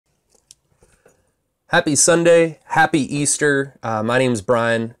Happy Sunday, happy Easter. My name's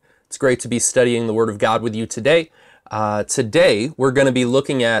Brian. It's great to be studying the Word of God with you today. Today, we're going to be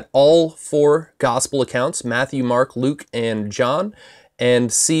looking at all four gospel accounts, Matthew, Mark, Luke, and John, and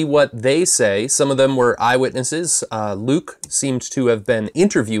see what they say. Some of them were eyewitnesses. Luke seemed to have been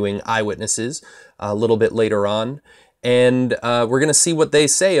interviewing eyewitnesses a little bit later on. And we're going to see what they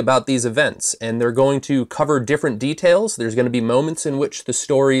say about these events. And they're going to cover different details. There's going to be moments in which the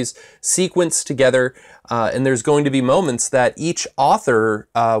stories sequence together. And there's going to be moments that each author,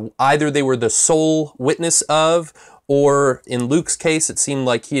 either they were the sole witness of, or in Luke's case, it seemed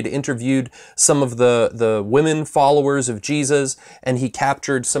like he had interviewed some of the women followers of Jesus, and he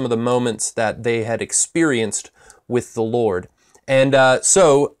captured some of the moments that they had experienced with the Lord. And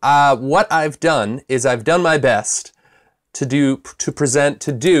so what I've done is I've done my best to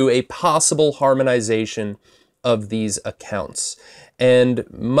do a possible harmonization of these accounts. And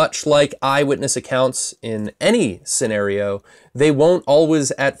much like eyewitness accounts in any scenario, they won't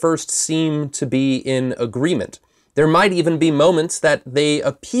always at first seem to be in agreement. There might even be moments that they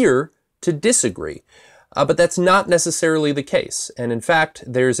appear to disagree, but that's not necessarily the case. And in fact,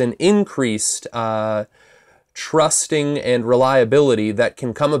 there's an increased trusting and reliability that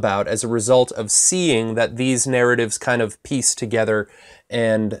can come about as a result of seeing that these narratives kind of piece together,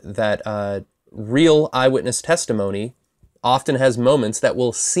 and that real eyewitness testimony often has moments that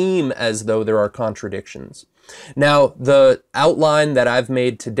will seem as though there are contradictions. Now, the outline that I've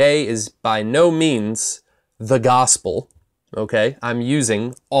made today is by no means the gospel. Okay, I'm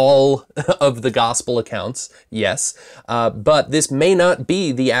using all of the gospel accounts, yes, but this may not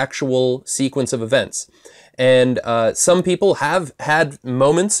be the actual sequence of events. And some people have had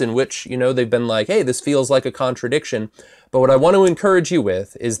moments in which, they've been like, hey, this feels like a contradiction. But what I want to encourage you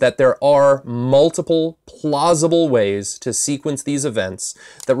with is that there are multiple plausible ways to sequence these events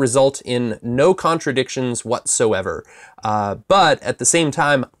that result in no contradictions whatsoever. But at the same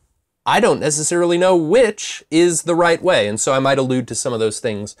time, I don't necessarily know which is the right way, and so I might allude to some of those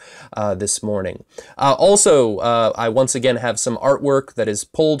things this morning. Also, I once again have some artwork that is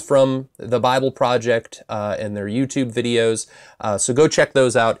pulled from the Bible Project and their YouTube videos, so go check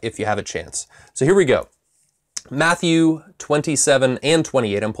those out if you have a chance. So here we go. Matthew 27 and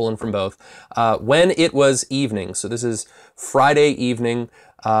 28, I'm pulling from both. When it was evening, so this is Friday evening,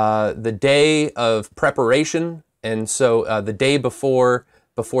 the day of preparation, and so the day before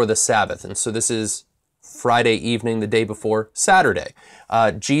the Sabbath. And so this is Friday evening, the day before Saturday.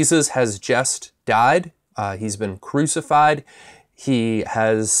 Jesus has just died. He's been crucified. He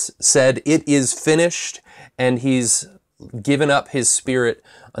has said, "It is finished," and he's given up his spirit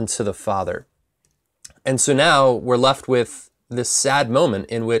unto the Father. And so now we're left with this sad moment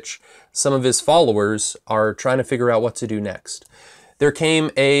in which some of his followers are trying to figure out what to do next. There came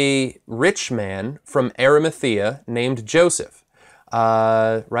a rich man from Arimathea named Joseph.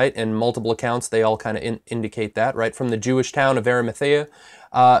 Right? In multiple accounts, they all kind of indicate that, right? From the Jewish town of Arimathea,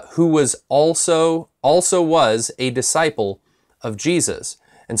 who was also was a disciple of Jesus.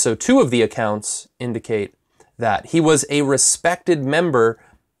 And so two of the accounts indicate that he was a respected member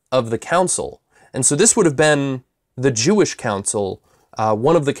of the council. And so this would have been the Jewish council,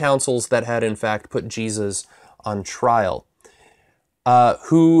 one of the councils that had in fact put Jesus on trial.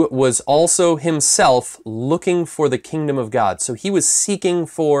 Who was also himself looking for the kingdom of God. So he was seeking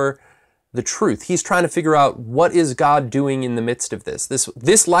for the truth. He's trying to figure out, what is God doing in the midst of this?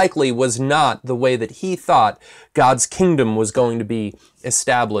 This likely was not the way that he thought God's kingdom was going to be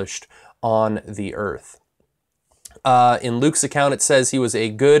established on the earth. In Luke's account, it says he was a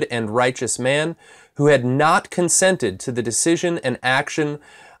good and righteous man who had not consented to the decision and action,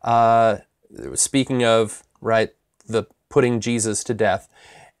 speaking of, right, the putting Jesus to death,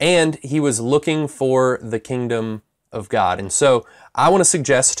 and he was looking for the kingdom of God. And so I want to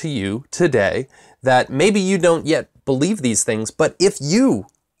suggest to you today that maybe you don't yet believe these things, but if you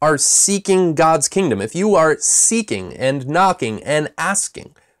are seeking God's kingdom, if you are seeking and knocking and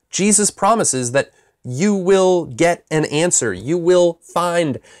asking, Jesus promises that you will get an answer. You will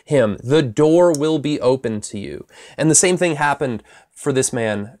find him. The door will be open to you. And the same thing happened for this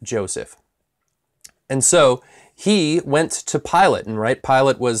man, Joseph. And so he went to Pilate, and right,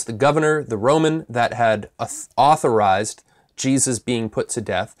 Pilate was the governor, the Roman, that had authorized Jesus being put to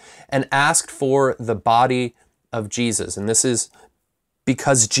death, and asked for the body of Jesus. And this is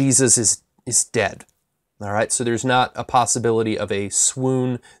because Jesus is dead. All right, so there's not a possibility of a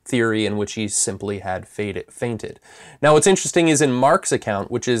swoon theory in which he simply had fainted. Now, what's interesting is in Mark's account,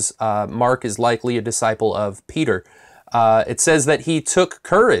 which is, Mark is likely a disciple of Peter, it says that he took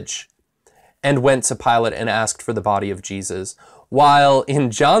courage and went to Pilate and asked for the body of Jesus. while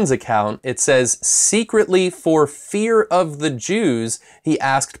in John's account, it says, secretly for fear of the Jews, he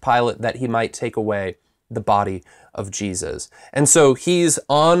asked Pilate that he might take away the body of Jesus. And so he's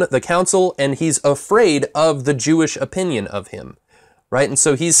on the council and he's afraid of the Jewish opinion of him, right? And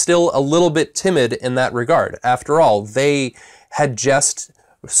so he's still a little bit timid in that regard. After all, they had just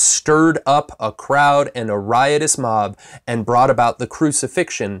stirred up a crowd and a riotous mob and brought about the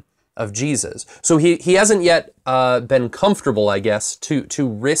crucifixion of Jesus. So he hasn't yet been comfortable, I guess, to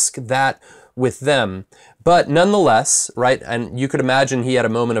risk that with them. But nonetheless, right, and you could imagine he had a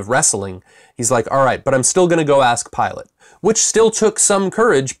moment of wrestling. He's like, all right, but I'm still going to go ask Pilate, which still took some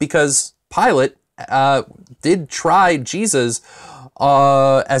courage because Pilate did try Jesus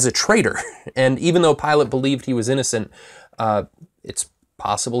as a traitor. And even though Pilate believed he was innocent, it's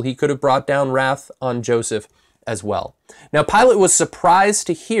possible he could have brought down wrath on Joseph as well. Now, Pilate was surprised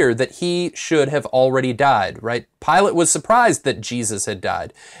to hear that he should have already died, right? Pilate was surprised that Jesus had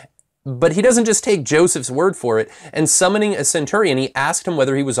died. But he doesn't just take Joseph's word for it. And summoning a centurion, he asked him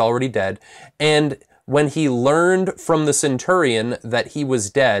whether he was already dead. And when he learned from the centurion that he was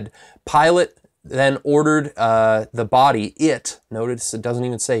dead, Pilate then ordered the body, notice it doesn't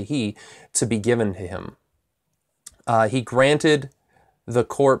even say he, to be given to him. He granted the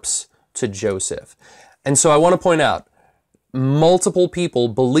corpse to Joseph. And so I want to point out, multiple people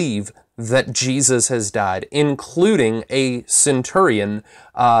believe that Jesus has died, including a centurion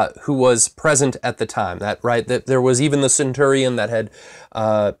who was present at the time. That there was even the centurion that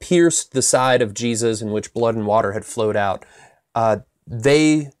had pierced the side of Jesus, in which blood and water had flowed out.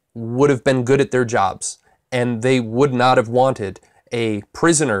 They would have been good at their jobs, and they would not have wanted a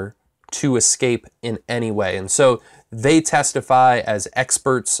prisoner to escape in any way. And so they testify as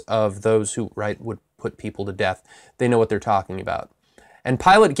experts of those who, would put people to death. They know what they're talking about. And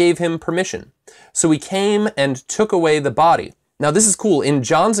Pilate gave him permission. So he came and took away the body. Now this is cool. In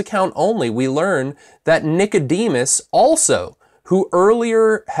John's account only, we learn that Nicodemus also, who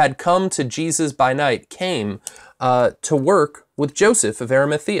earlier had come to Jesus by night, came to work with Joseph of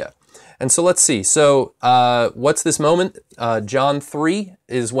Arimathea. And so let's see. So what's this moment? John 3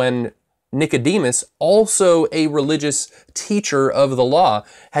 is when Nicodemus, also a religious teacher of the law,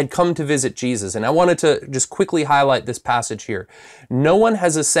 had come to visit Jesus. And I wanted to just quickly highlight this passage here. No one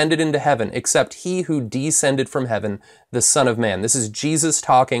has ascended into heaven except he who descended from heaven, the Son of Man. This is Jesus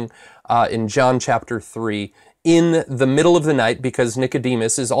talking in John chapter 3 in the middle of the night, because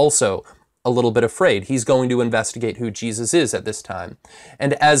Nicodemus is also a little bit afraid. He's going to investigate who Jesus is at this time.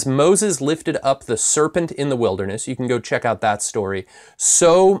 And as Moses lifted up the serpent in the wilderness, you can go check out that story,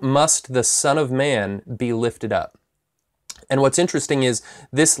 so must the Son of Man be lifted up. And what's interesting is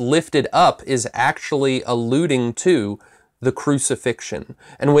this lifted up is actually alluding to the crucifixion,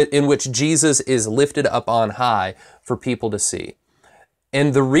 and in which Jesus is lifted up on high for people to see.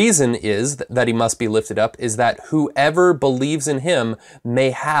 And the reason is that he must be lifted up is that whoever believes in him may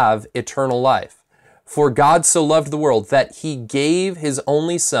have eternal life. For God so loved the world that he gave his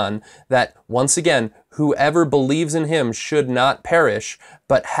only Son, that, once again, whoever believes in him should not perish,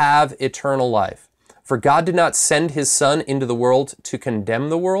 but have eternal life. For God did not send his Son into the world to condemn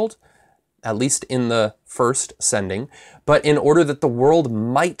the world, at least in the first sending, but in order that the world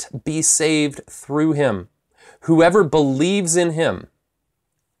might be saved through him. Whoever believes in him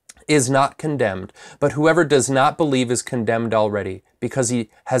is not condemned, but whoever does not believe is condemned already, because he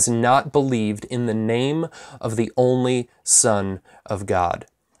has not believed in the name of the only Son of God.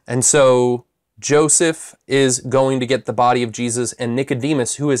 And so Joseph is going to get the body of Jesus, and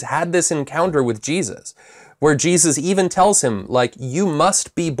Nicodemus, who has had this encounter with Jesus, where Jesus even tells him, you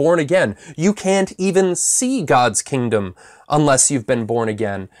must be born again. You can't even see God's kingdom unless you've been born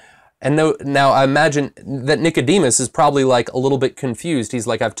again. And now I imagine that Nicodemus is probably a little bit confused. He's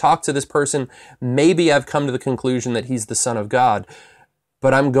like, I've talked to this person. Maybe I've come to the conclusion that he's the Son of God,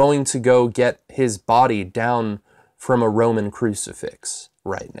 but I'm going to go get his body down from a Roman crucifix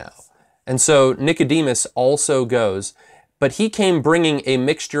right now. And so Nicodemus also goes, but he came bringing a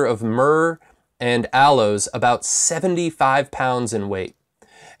mixture of myrrh and aloes, about 75 pounds in weight.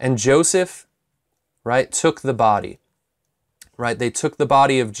 And Joseph, took the body. They took the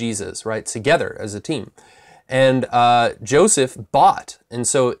body of Jesus, together as a team. And Joseph bought. And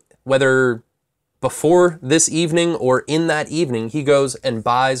so whether before this evening or in that evening, he goes and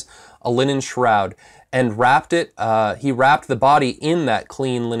buys a linen shroud and wrapped it. He wrapped the body in that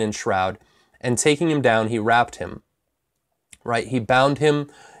clean linen shroud, and taking him down, he wrapped him. He bound him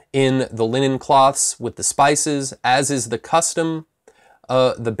in the linen cloths with the spices, as is the custom,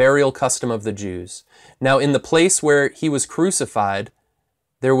 the burial custom of the Jews. Now, in the place where he was crucified,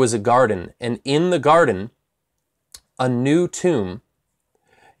 there was a garden, and in the garden a new tomb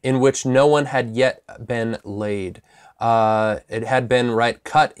in which no one had yet been laid. It had been, right,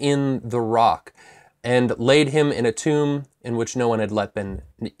 cut in the rock, and laid him in a tomb in which no one had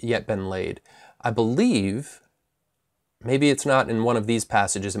yet been laid. I believe, maybe it's not in one of these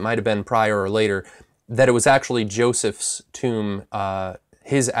passages, it might have been prior or later, that it was actually Joseph's tomb,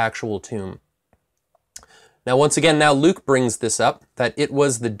 his actual tomb. Now, once again, now Luke brings this up, that it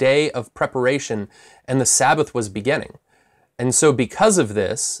was the day of preparation and the Sabbath was beginning. And so because of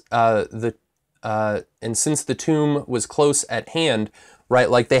this, and since the tomb was close at hand, right,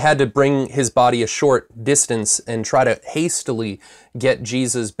 like they had to bring his body a short distance and try to hastily get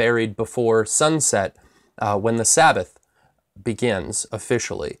Jesus buried before sunset when the Sabbath begins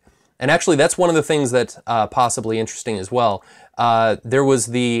officially. And actually, that's one of the things that's possibly interesting as well. There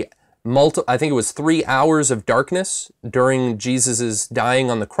was I think it was 3 hours of darkness during Jesus's dying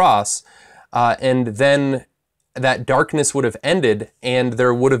on the cross, and then that darkness would have ended, and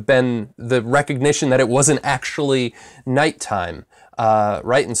there would have been the recognition that it wasn't actually nighttime,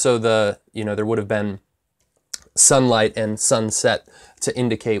 right? And so there would have been sunlight and sunset to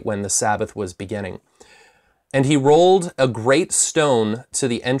indicate when the Sabbath was beginning. And he rolled a great stone to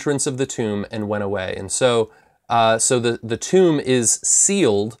the entrance of the tomb and went away. And so the tomb is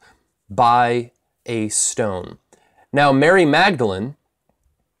sealed by a stone. Now, Mary Magdalene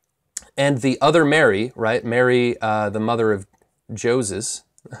and the other Mary, right, Mary, the mother of Joses,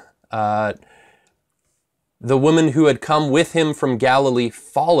 the woman who had come with him from Galilee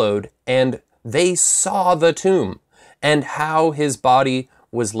followed, and they saw the tomb and how his body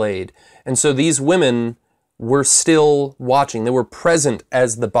was laid. And so these women were still watching. They were present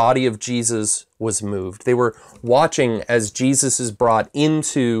as the body of Jesus was moved. They were watching as Jesus is brought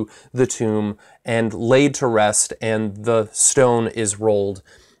into the tomb and laid to rest, and the stone is rolled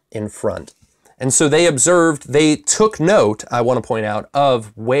in front. And so they observed, they took note, I want to point out,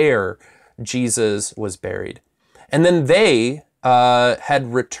 of where Jesus was buried. And then they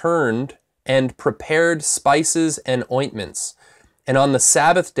had returned and prepared spices and ointments. And on the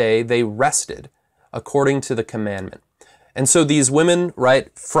Sabbath day, they rested according to the commandment. And so these women,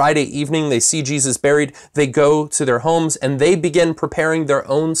 right, Friday evening, they see Jesus buried, they go to their homes and they begin preparing their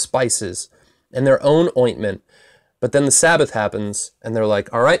own spices and their own ointment. But then the Sabbath happens and they're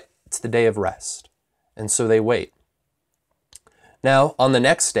like, all right, it's the day of rest. And so they wait. Now, on the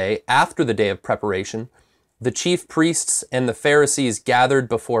next day, after the day of preparation, the chief priests and the Pharisees gathered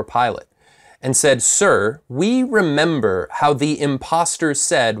before Pilate and said, "Sir, we remember how the impostor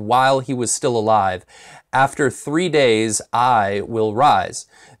said while he was still alive, 'After 3 days I will rise.'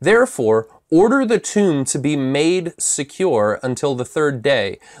 Therefore, order the tomb to be made secure until the 3rd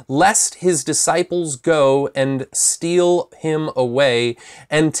day, lest his disciples go and steal him away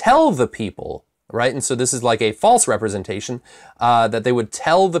and tell the people," right? And so this is like a false representation, that they would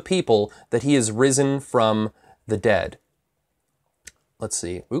tell the people that he is risen from the dead. Let's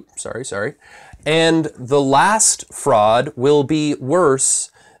see. Oops, sorry. "And the last fraud will be worse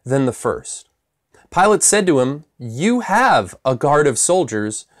than the first." Pilate said to him, "You have a guard of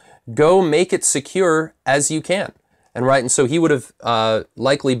soldiers. Go make it secure as you can." And so he would have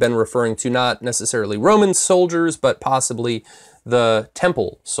likely been referring to not necessarily Roman soldiers, but possibly the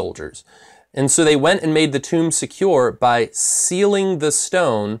temple soldiers. And so they went and made the tomb secure by sealing the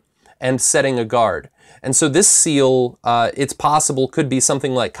stone and setting a guard. And so this seal, it's possible, could be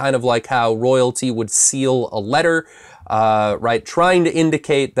something like kind of like how royalty would seal a letter, right? Trying to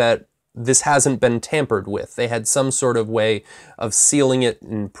indicate that this hasn't been tampered with. They had some sort of way of sealing it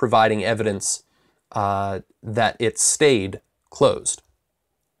and providing evidence that it stayed closed.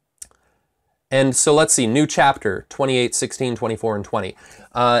 And so let's see, new chapter, 28, 16, 24, and 20.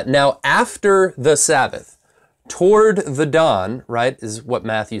 Now, after the Sabbath, toward the dawn, right, is what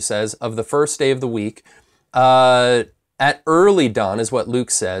Matthew says, of the first day of the week, at early dawn is what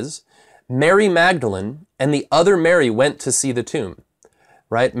Luke says, Mary Magdalene and the other Mary went to see the tomb,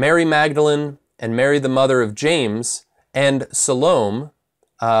 right? Mary Magdalene and Mary the mother of James and Salome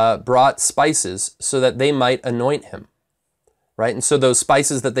brought spices so that they might anoint him, right? And so those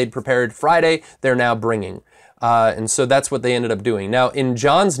spices that they'd prepared Friday, they're now bringing. And so that's what they ended up doing. Now, in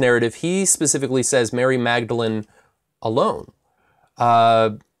John's narrative, he specifically says Mary Magdalene alone.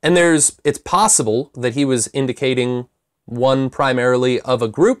 And it's possible that he was indicating one primarily of a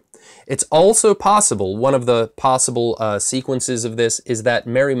group. It's also possible, one of the possible sequences of this is that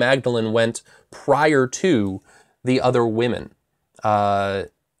Mary Magdalene went prior to the other women.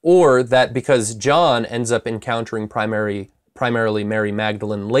 Or that because John ends up encountering primarily Mary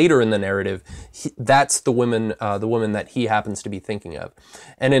Magdalene later in the narrative, that's the woman that he happens to be thinking of.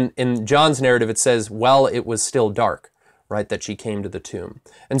 And in John's narrative, it says, while it was still dark, right, that she came to the tomb.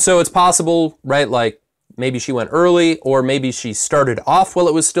 And so it's possible, right, like maybe she went early, or maybe she started off while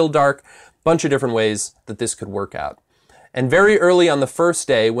it was still dark. Bunch of different ways that this could work out. And very early on the first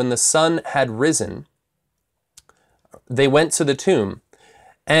day, when the sun had risen, they went to the tomb,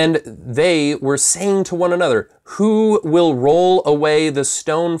 and they were saying to one another, "Who will roll away the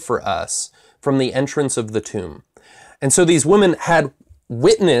stone for us from the entrance of the tomb?" And so these women had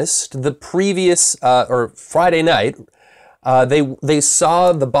witnessed the previous, or Friday night, they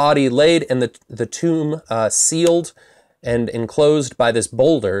saw the body laid and the tomb sealed and enclosed by this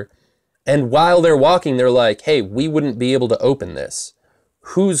boulder. And while they're walking, they're like, hey, we wouldn't be able to open this.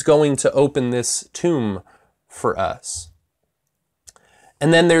 Who's going to open this tomb for us?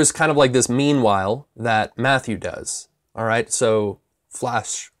 And then there's kind of like this meanwhile that Matthew does. All right, so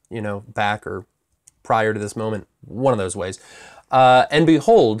flash, back or prior to this moment, one of those ways. And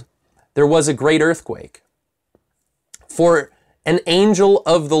behold, there was a great earthquake. For an angel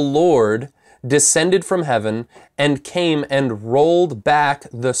of the Lord descended from heaven and came and rolled back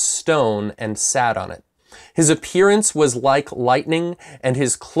the stone and sat on it. His appearance was like lightning and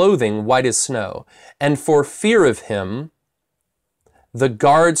his clothing white as snow. And for fear of him, the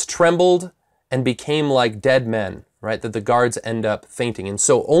guards trembled and became like dead men, right? That the guards end up fainting. And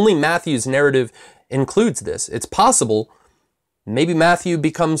so only Matthew's narrative includes this. It's possible maybe Matthew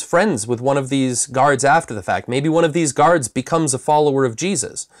becomes friends with one of these guards after the fact. Maybe one of these guards becomes a follower of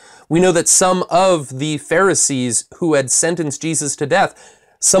Jesus. We know that some of the Pharisees who had sentenced Jesus to death,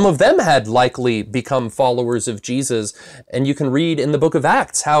 some of them had likely become followers of Jesus. And you can read in the book of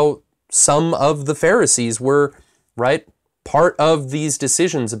Acts how some of the Pharisees were, right, part of these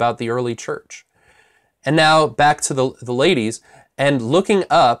decisions about the early church. And now back to the ladies, and looking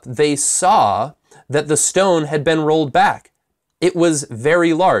up, they saw that the stone had been rolled back. It was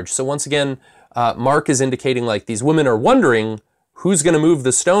very large. So once again, Mark is indicating like these women are wondering who's going to move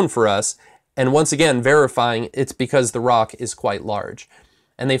the stone for us. And once again, verifying it's because the rock is quite large.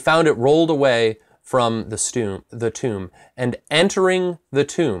 And they found it rolled away from the tomb. And entering the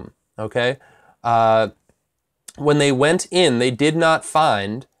tomb, okay, when they went in, they did not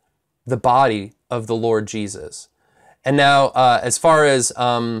find the body of the Lord Jesus. And now, as far as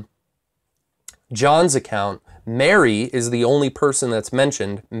John's account, Mary is the only person that's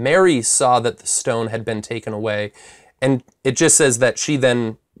mentioned. Mary saw that the stone had been taken away, and it just says that she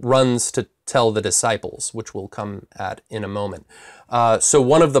then runs to tell the disciples, which we'll come at in a moment. So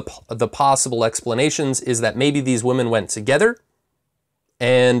one of the possible explanations is that maybe these women went together,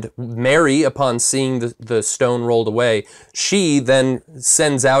 and Mary, upon seeing the stone rolled away, she then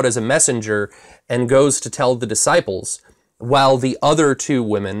sends out as a messenger and goes to tell the disciples, while the other two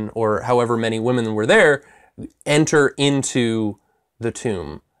women, or however many women were there, enter into the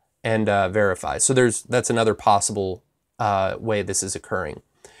tomb and verify. So that's another possible way this is occurring.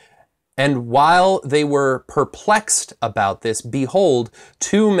 And while they were perplexed about this, behold,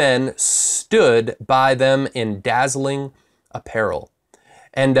 two men stood by them in dazzling apparel.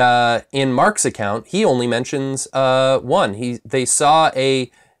 And in Mark's account, he only mentions one. They saw a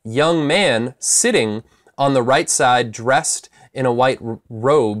young man sitting on the right side, dressed in a white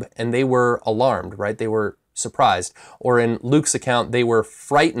robe, and they were alarmed, right? They were surprised. Or in Luke's account, they were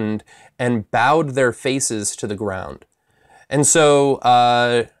frightened and bowed their faces to the ground. And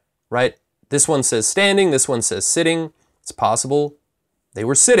so, right, this one says standing, this one says sitting. It's possible they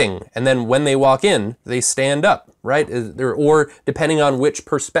were sitting, and then when they walk in, they stand up, right? Or depending on which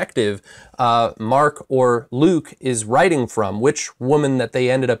perspective Mark or Luke is writing from, which woman that they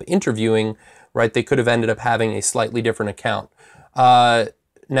ended up interviewing, right? They could have ended up having a slightly different account.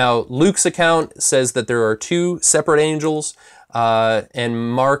 Now, Luke's account says that there are two separate angels, and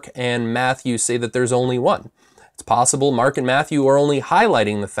Mark and Matthew say that there's only one. It's possible Mark and Matthew are only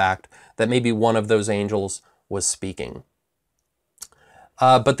highlighting the fact that maybe one of those angels was speaking.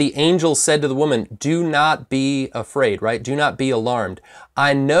 But the angel said to the woman, do not be afraid, right? Do not be alarmed.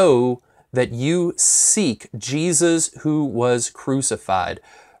 I know that you seek Jesus who was crucified,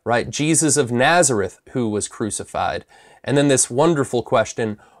 right? Jesus of Nazareth who was crucified. And then this wonderful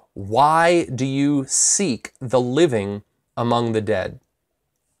question, why do you seek the living among the dead?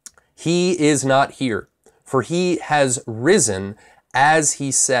 He is not here, for he has risen as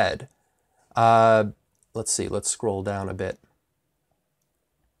he said. Let's see, let's scroll down a bit.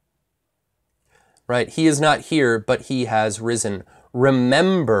 Right, he is not here, but he has risen.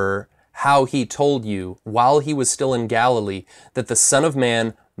 Remember how he told you while he was still in Galilee that the Son of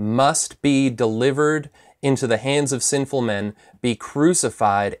Man must be delivered into the hands of sinful men, be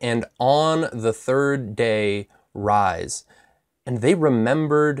crucified, and on the third day rise. And they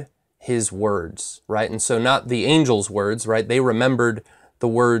remembered his words, right? And so not the angel's words, right? They remembered the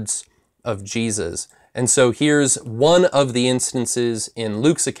words of Jesus. And so here's one of the instances in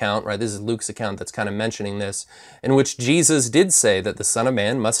Luke's account, right? This is Luke's account that's kind of mentioning this, in which Jesus did say that the Son of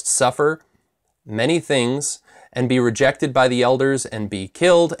Man must suffer many things and be rejected by the elders and be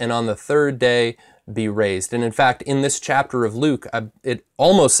killed, and on the third day be raised. And in fact, in this chapter of Luke, it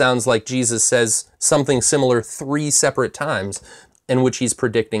almost sounds like Jesus says something similar 3 separate times in which he's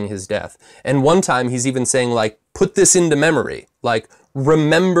predicting his death. And one time he's even saying, like, put this into memory, like,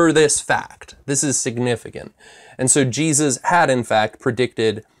 remember this fact. This is significant. And so Jesus had, in fact,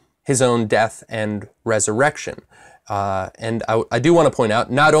 predicted his own death and resurrection. And I do want to point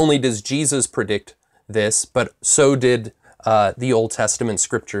out, not only does Jesus predict this, but so did the Old Testament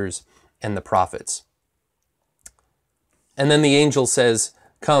scriptures and the prophets. And then the angel says,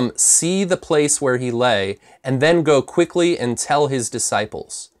 come, see the place where he lay, and then go quickly and tell his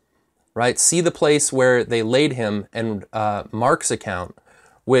disciples. Right? See the place where they laid him, and Mark's account,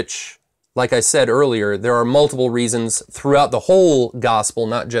 which, like I said earlier, there are multiple reasons throughout the whole gospel,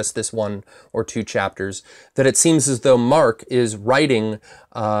 not just this 1 or 2 chapters, that it seems as though Mark is writing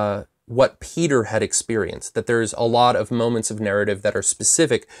what Peter had experienced, that there's a lot of moments of narrative that are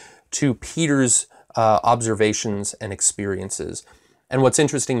specific to Peter's observations and experiences. And what's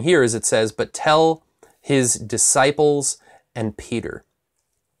interesting here is it says, but tell his disciples and Peter.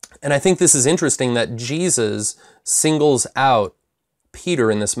 And I think this is interesting that Jesus singles out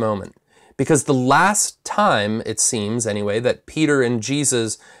Peter in this moment, because the last time, it seems anyway, that Peter and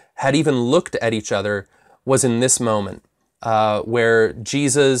Jesus had even looked at each other was in this moment, where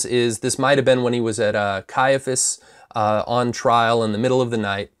Jesus is, this might have been when he was at Caiaphas on trial in the middle of the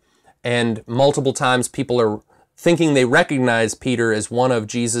night, and multiple times people are thinking they recognize Peter as one of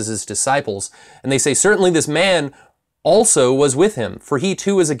Jesus's disciples, and they say, certainly this man also was with him, for he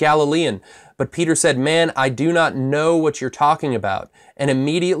too is a Galilean. But Peter said, man, I do not know what you're talking about. And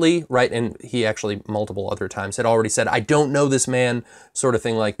immediately, right, and he actually multiple other times had already said, I don't know this man, sort of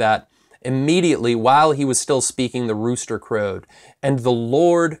thing like that. Immediately, while he was still speaking, the rooster crowed, and the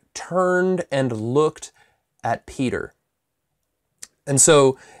Lord turned and looked at Peter. And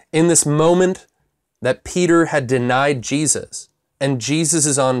so, in this moment that Peter had denied Jesus, and Jesus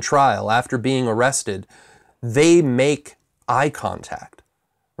is on trial after being arrested, they make eye contact,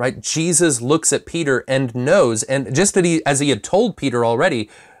 right? Jesus looks at Peter and knows, and just as he had told Peter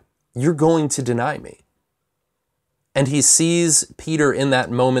already, you're going to deny me. And he sees Peter in that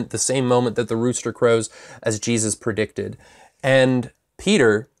moment, the same moment that the rooster crows, as Jesus predicted. And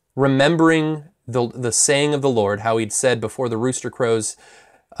Peter, remembering the saying of the Lord, how he'd said before the rooster crows,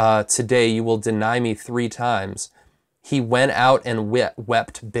 today you will deny me 3 times, he went out and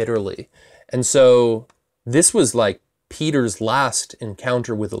wept bitterly. And so this was like Peter's last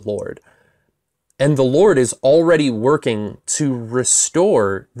encounter with the Lord. And the Lord is already working to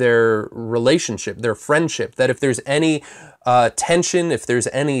restore their relationship, their friendship, that if there's any tension, if there's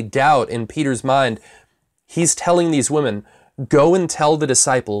any doubt in Peter's mind, he's telling these women, go and tell the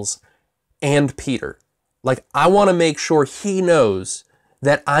disciples and Peter. Like, I want to make sure he knows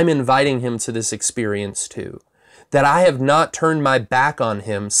that I'm inviting him to this experience too. That I have not turned my back on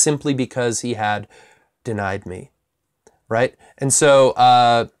him simply because he had denied me, right? And so,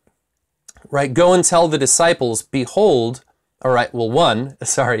 right, go and tell the disciples, behold, all right, well,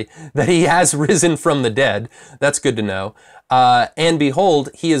 that he has risen from the dead. That's good to know. And behold,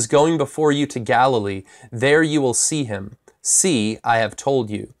 he is going before you to Galilee. There you will see him. See, I have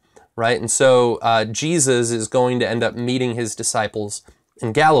told you, right? And so Jesus is going to end up meeting his disciples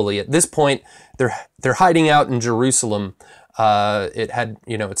in Galilee. At this point, they're hiding out in Jerusalem.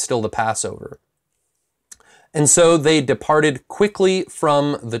 It's still the Passover. And so they departed quickly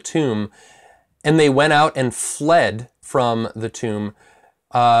from the tomb, and they went out and fled from the tomb.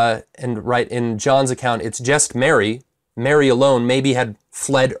 And right in John's account, it's just Mary. Mary alone maybe had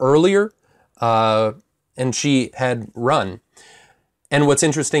fled earlier, and she had run. And what's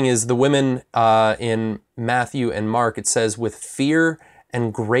interesting is the women in Matthew and Mark, it says, with fear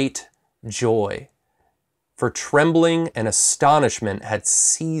and great joy, for trembling and astonishment had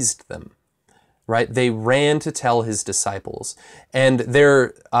seized them. Right? They ran to tell his disciples. And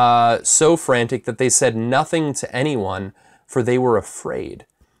they're so frantic that they said nothing to anyone, for they were afraid.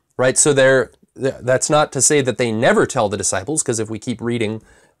 Right? So that's not to say that they never tell the disciples, because if we keep reading,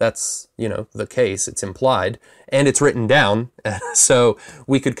 that's, the case. It's implied. And it's written down. So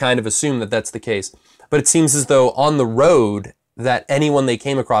we could kind of assume that that's the case. But it seems as though on the road, that anyone they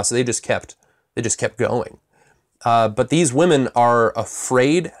came across, they just kept They just kept going. But these women are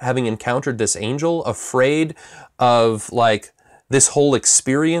afraid, having encountered this angel, afraid of like this whole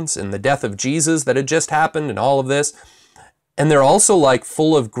experience and the death of Jesus that had just happened and all of this. And they're also like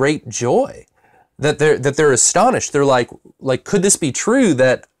full of great joy, that they're astonished. They're like, could this be true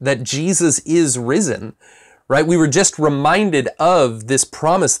that Jesus is risen? Right? We were just reminded of this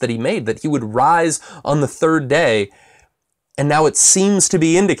promise that he made, that he would rise on the third day. And now it seems to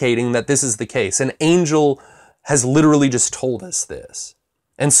be indicating that this is the case. An angel has literally just told us this.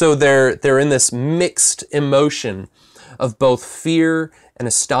 And so they're in this mixed emotion of both fear and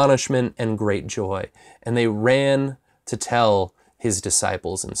astonishment and great joy. And they ran to tell his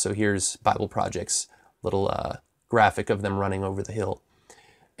disciples. And so here's Bible Project's little graphic of them running over the hill.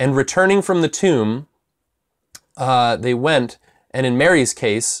 And returning from the tomb, they went, and in Mary's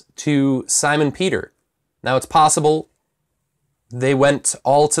case, to Simon Peter. Now it's possible they went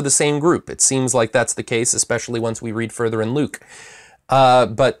all to the same group. It seems like that's the case, especially once we read further in Luke.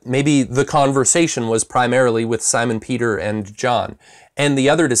 But maybe the conversation was primarily with Simon Peter and John. And the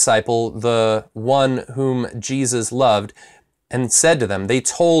other disciple, the one whom Jesus loved, and said to them, they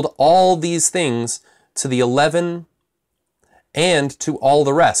told all these things to the 11 and to all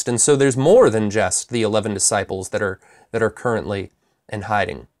the rest. And so there's more than just the 11 disciples that are currently in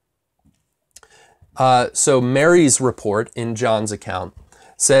hiding. So Mary's report in John's account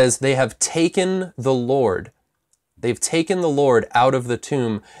says they have taken the Lord. They've taken the Lord out of the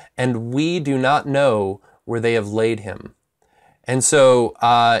tomb, and we do not know where they have laid him. And so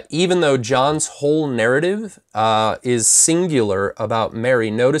even though John's whole narrative is singular about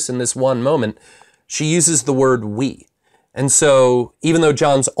Mary, notice in this one moment, she uses the word we. And so even though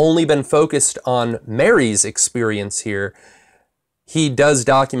John's only been focused on Mary's experience here, he does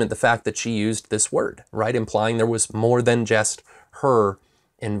document the fact that she used this word, right? Implying there was more than just her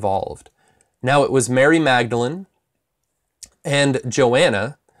involved. Now it was Mary Magdalene and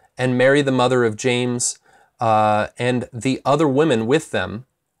Joanna and Mary, the mother of James, and the other women with them.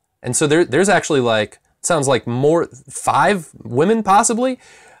 And so there's actually like, sounds like 5 women possibly,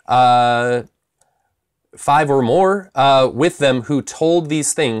 5 or more with them who told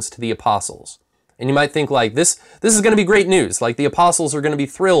these things to the apostles. And you might think like, this is going to be great news. Like the apostles are going to be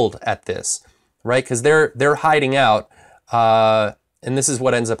thrilled at this, right? Because they're hiding out, and this is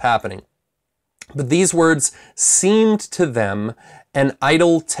what ends up happening. But these words seemed to them an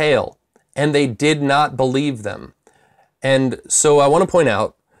idle tale, and they did not believe them. And so I want to point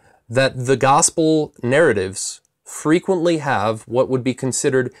out that the gospel narratives frequently have what would be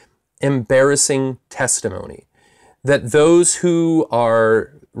considered embarrassing testimony. That those who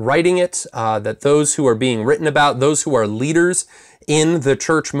are writing it, that those who are being written about, those who are leaders in the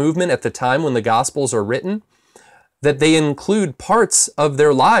church movement at the time when the Gospels are written, that they include parts of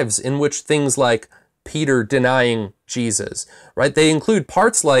their lives in which things like Peter denying Jesus, right? They include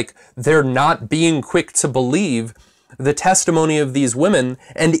parts like they're not being quick to believe the testimony of these women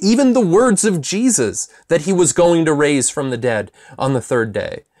and even the words of Jesus that he was going to raise from the dead on the third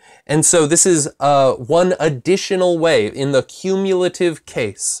day. And so this is one additional way in the cumulative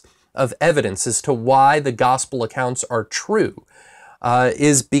case of evidence as to why the gospel accounts are true,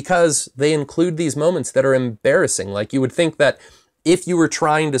 is because they include these moments that are embarrassing. Like you would think that if you were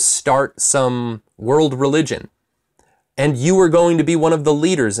trying to start some world religion and you were going to be one of the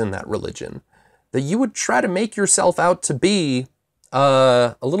leaders in that religion, that you would try to make yourself out to be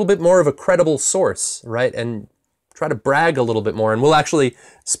a little bit more of a credible source, right? And try to brag a little bit more. And we'll actually,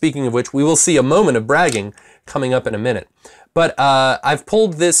 speaking of which, we will see a moment of bragging coming up in a minute. But I've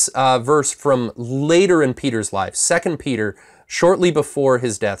pulled this verse from later in Peter's life, 2 Peter, shortly before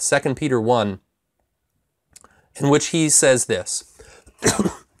his death, 2 Peter 1, in which he says this,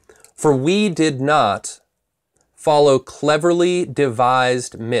 "For we did not follow cleverly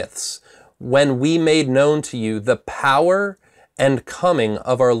devised myths when we made known to you the power and coming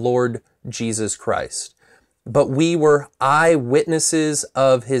of our Lord Jesus Christ, but we were eyewitnesses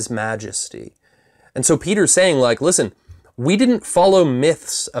of his majesty." And so Peter's saying, like, listen, we didn't follow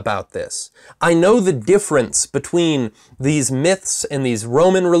myths about this. I know the difference between these myths and these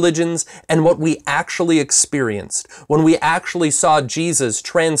Roman religions and what we actually experienced when we actually saw Jesus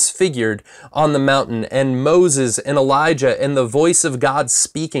transfigured on the mountain and Moses and Elijah and the voice of God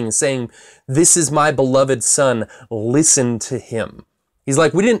speaking, saying, "This is my beloved son, listen to him." He's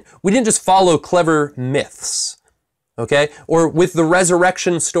like, we didn't just follow clever myths, okay? Or with the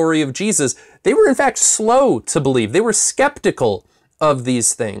resurrection story of Jesus, they were in fact slow to believe. They were skeptical of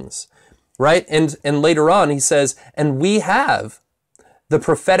these things, right? And later on he says, "And we have the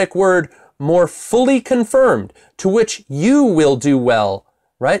prophetic word more fully confirmed, to which you will do well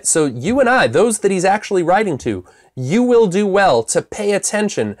right? So you and I, those that he's actually writing to, you will do well to pay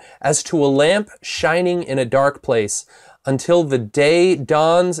attention as to a lamp shining in a dark place until the day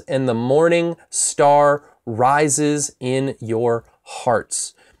dawns and the morning star rises in your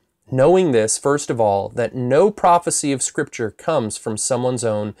hearts. Knowing this, first of all, that no prophecy of Scripture comes from someone's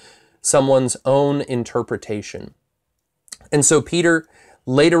own interpretation. And so Peter,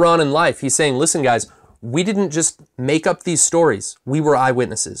 later on in life, he's saying, listen, guys, we didn't just make up these stories. We were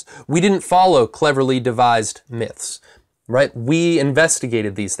eyewitnesses. We didn't follow cleverly devised myths, right? We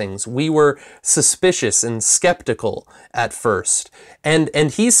investigated these things. We were suspicious and skeptical at first. And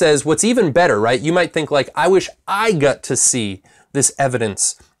he says, what's even better, right? You might think like, I wish I got to see this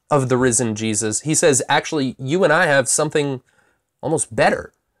evidence of the risen Jesus. He says, actually, you and I have something almost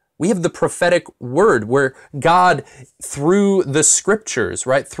better. We have the prophetic word where God, through the scriptures,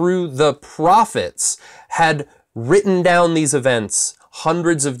 right, through the prophets, had written down these events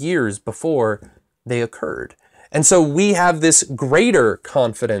hundreds of years before they occurred. And so we have this greater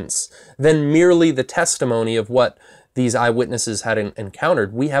confidence than merely the testimony of what these eyewitnesses had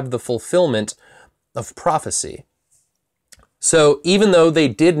encountered. We have the fulfillment of prophecy. So even though they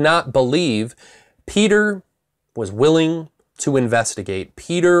did not believe, Peter was willing to investigate.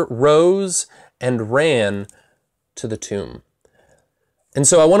 Peter rose and ran to the tomb. And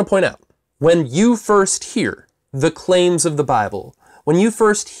so I want to point out, when you first hear the claims of the Bible, when you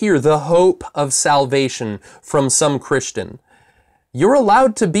first hear the hope of salvation from some Christian, you're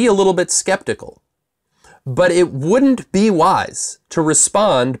allowed to be a little bit skeptical. But it wouldn't be wise to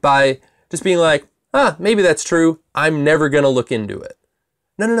respond by just being like, maybe that's true. I'm never going to look into it.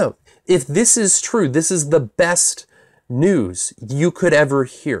 No. If this is true, this is the best news you could ever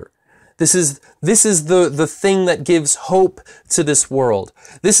hear. This is the thing that gives hope to this world.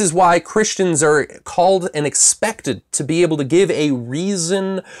 This is why Christians are called and expected to be able to give a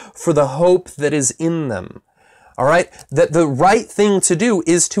reason for the hope that is in them. All right? That the right thing to do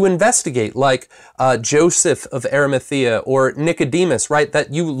is to investigate, like Joseph of Arimathea or Nicodemus, right?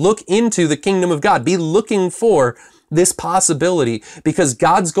 That you look into the kingdom of God. Be looking for this possibility because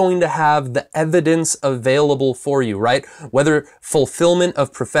God's going to have the evidence available for you, right? Whether fulfillment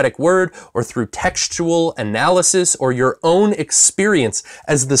of prophetic word or through textual analysis or your own experience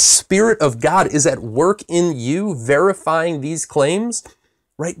as the Spirit of God is at work in you verifying these claims,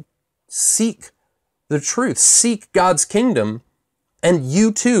 right? Seek the truth, seek God's kingdom, and you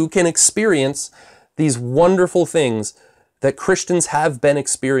too can experience these wonderful things that Christians have been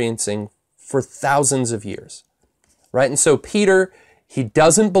experiencing for thousands of years. Right? And so Peter, he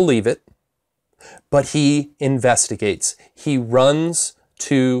doesn't believe it, but he investigates. He runs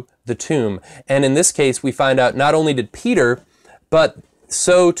to the tomb. And in this case, we find out not only did Peter, but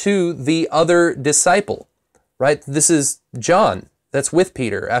so too the other disciple, right? This is John that's with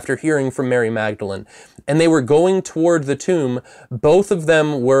Peter after hearing from Mary Magdalene. And they were going toward the tomb. Both of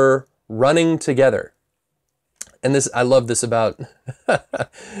them were running together. And this, I love this about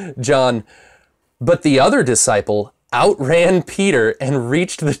John. But the other disciple outran Peter and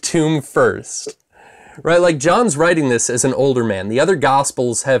reached the tomb first. Right? Like John's writing this as an older man. The other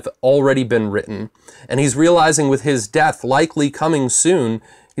gospels have already been written. And he's realizing with his death likely coming soon,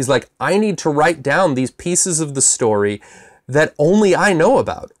 he's like, I need to write down these pieces of the story that only I know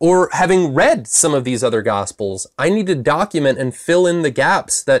about. Or having read some of these other gospels, I need to document and fill in the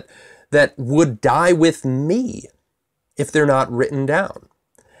gaps that would die with me if they're not written down.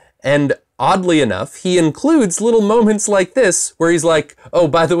 And oddly enough, he includes little moments like this where he's like, oh,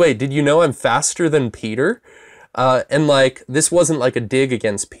 by the way, did you know I'm faster than Peter? And like, this wasn't like a dig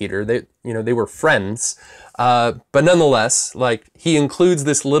against Peter. They were friends. But nonetheless, like he includes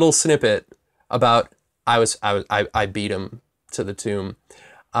this little snippet about I beat him to the tomb.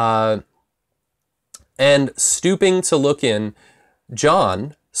 And stooping to look in,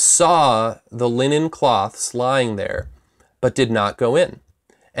 John saw the linen cloths lying there, but did not go in.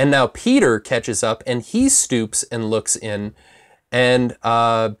 And now Peter catches up and he stoops and looks in and,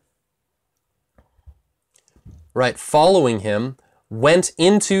 following him, went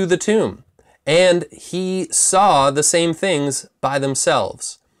into the tomb. And he saw the same things by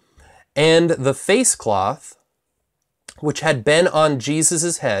themselves. And the face cloth, which had been on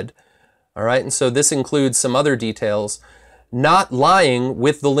Jesus' head, all right, and so this includes some other details, not lying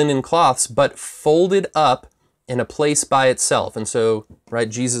with the linen cloths, but folded up in a place by itself. And so, right,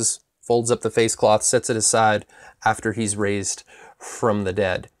 Jesus folds up the face cloth, sets it aside after he's raised from the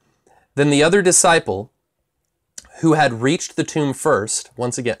dead. Then the other disciple who had reached the tomb first,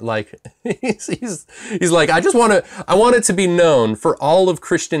 once again, like, he's like, I want it to be known for all of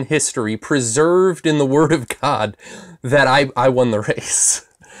Christian history, preserved in the Word of God, that I won the race,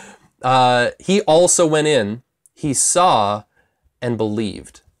 he also went in, he saw, and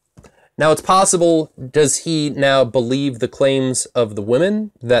believed. Now it's possible, does he now believe the claims of the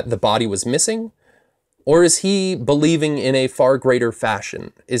women that the body was missing? Or is he believing in a far greater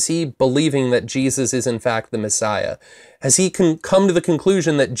fashion? Is he believing that Jesus is in fact the Messiah? Has he come to the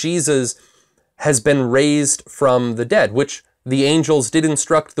conclusion that Jesus has been raised from the dead, which the angels did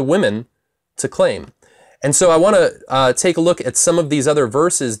instruct the women to claim? And so I want to take a look at some of these other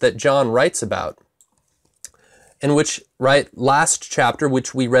verses that John writes about, in which, last chapter,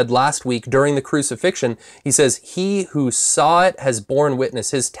 which we read last week during the crucifixion, he says, he who saw it has borne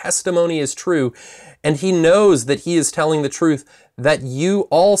witness. His testimony is true, and he knows that he is telling the truth, that you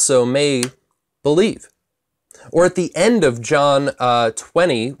also may believe. Or at the end of John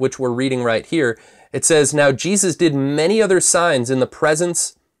 20, which we're reading right here, it says, now Jesus did many other signs in the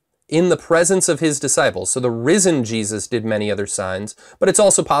presence of his disciples. So the risen Jesus did many other signs, but it's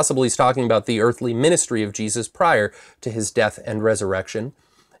also possible he's talking about the earthly ministry of Jesus prior to his death and resurrection.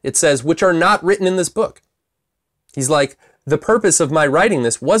 It says, which are not written in this book. He's like, the purpose of my writing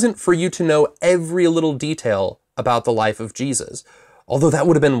this wasn't for you to know every little detail about the life of Jesus, although that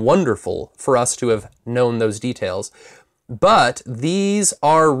would have been wonderful for us to have known those details. But these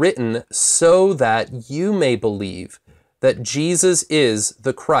are written so that you may believe that Jesus is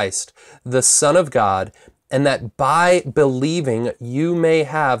the Christ, the Son of God, and that by believing you may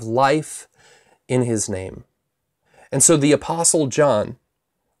have life in his name. And so the Apostle John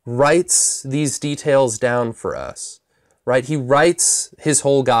writes these details down for us, right? He writes his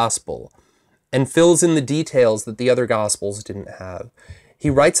whole gospel and fills in the details that the other gospels didn't have. He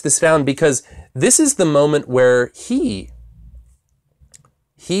writes this down because this is the moment where he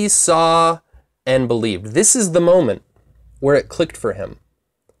saw and believed. This is the moment where it clicked for him.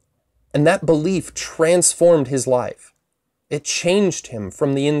 And that belief transformed his life. It changed him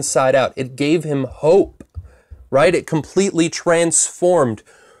from the inside out. It gave him hope, right? It completely transformed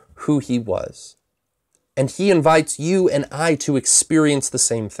who he was. And he invites you and I to experience the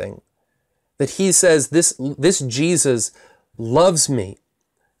same thing. That he says, this Jesus loves me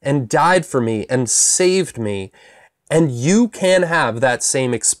and died for me and saved me, and you can have that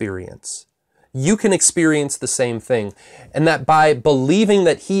same experience. You can experience the same thing. And that by believing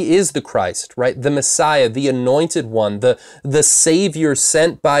that he is the Christ, right? The Messiah, the anointed one, the Savior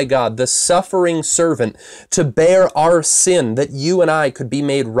sent by God, the suffering servant to bear our sin, that you and I could be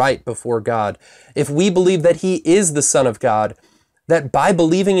made right before God. If we believe that he is the Son of God, that by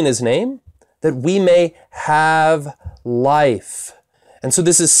believing in his name, that we may have life. And so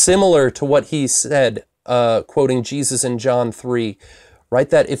this is similar to what he said, quoting Jesus in John 3, right?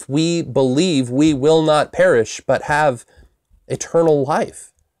 That if we believe, we will not perish, but have eternal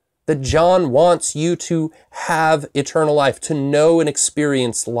life. That John wants you to have eternal life, to know and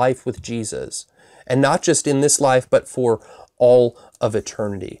experience life with Jesus. And not just in this life, but for all of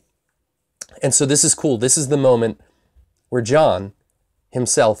eternity. And so this is cool. This is the moment where John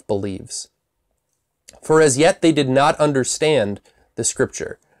himself believes. For as yet they did not understand the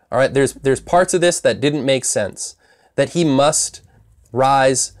scripture. All right, there's parts of this that didn't make sense. That he must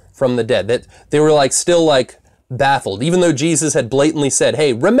rise from the dead. That they were still baffled, even though Jesus had blatantly said,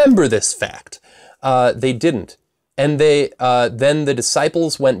 hey, remember this fact. They didn't. And then the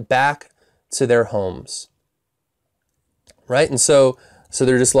disciples went back to their homes. Right? And so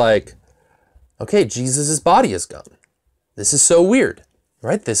they're just like, okay, Jesus' body is gone. This is so weird,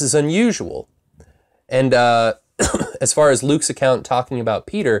 right? This is unusual. And as far as Luke's account talking about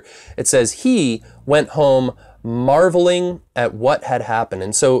Peter, it says he went home marveling at what had happened.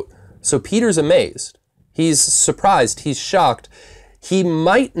 And so Peter's amazed. He's surprised. He's shocked. He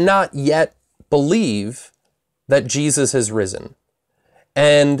might not yet believe that Jesus has risen.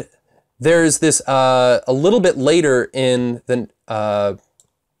 And there's this, a little bit later in the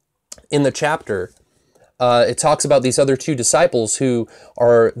chapter, it talks about these other two disciples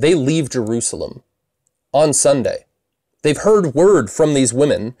they leave Jerusalem on Sunday. They've heard word from these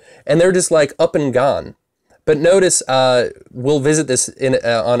women, and they're just up and gone. But notice, we'll visit this in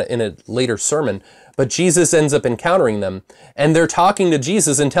a later sermon, but Jesus ends up encountering them, and they're talking to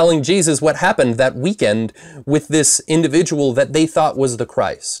Jesus and telling Jesus what happened that weekend with this individual that they thought was the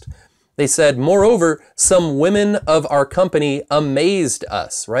Christ. They said, moreover, some women of our company amazed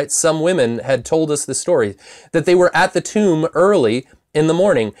us, right? Some women had told us the story, that they were at the tomb early in the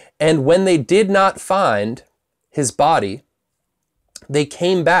morning, and when they did not find his body, they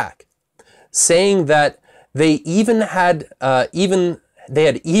came back, saying that they had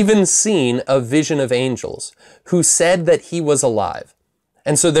even seen a vision of angels who said that he was alive.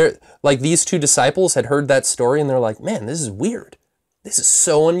 And so these two disciples had heard that story, and they're like, man, this is weird. This is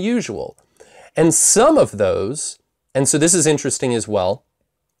so unusual. And some of those, and so this is interesting as well,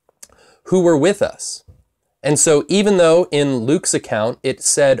 who were with us. And so even though in Luke's account it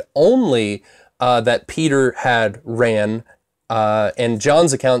said only that Peter had ran, and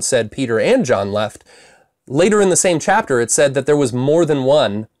John's account said Peter and John left, later in the same chapter it said that there was more than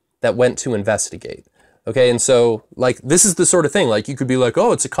one that went to investigate. Okay, and so, like, this is the sort of thing, like, you could be like,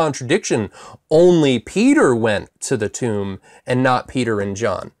 oh, it's a contradiction. Only Peter went to the tomb and not Peter and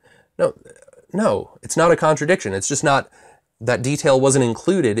John. No, it's not a contradiction. It's just not, that detail wasn't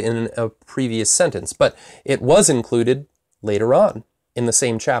included in a previous sentence, but it was included later on in the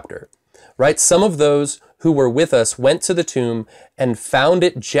same chapter, right? Some of those who were with us went to the tomb and found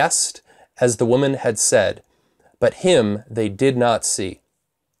it just as the woman had said, but him they did not see.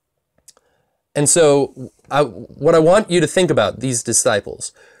 And so what I want you to think about, these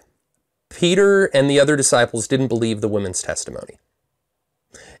disciples, Peter and the other disciples didn't believe the women's testimony.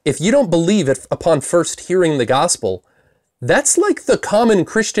 If you don't believe it upon first hearing the gospel, that's like the common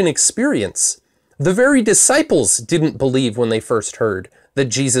Christian experience. The very disciples didn't believe when they first heard that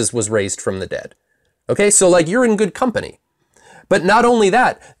Jesus was raised from the dead. Okay, so like you're in good company. But not only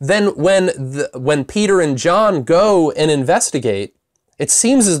that, then when Peter and John go and investigate, it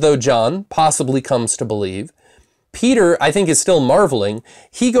seems as though John possibly comes to believe. Peter, I think, is still marveling.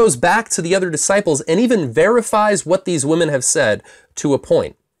 He goes back to the other disciples and even verifies what these women have said to a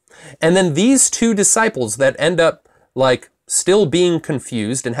point. And then these two disciples that end up like still being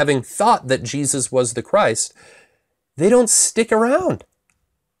confused and having thought that Jesus was the Christ, they don't stick around.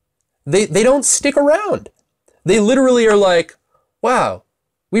 They don't stick around. They literally are like, wow,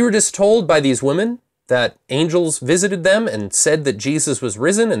 we were just told by these women that angels visited them and said that Jesus was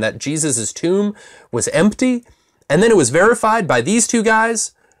risen and that Jesus' tomb was empty. And then it was verified by these two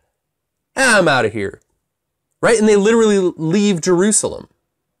guys. I'm out of here. Right? And they literally leave Jerusalem.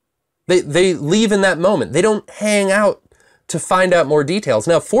 They leave in that moment. They don't hang out to find out more details.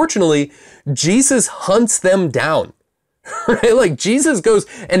 Now, fortunately, Jesus hunts them down. Right? Like Jesus goes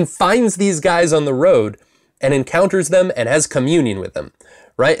and finds these guys on the road and encounters them and has communion with them.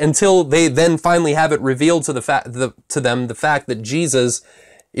 Right? Until they then finally have it revealed to them the fact that Jesus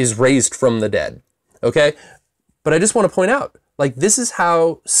is raised from the dead. Okay? But I just want to point out, like, this is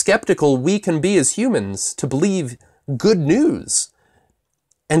how skeptical we can be as humans to believe good news.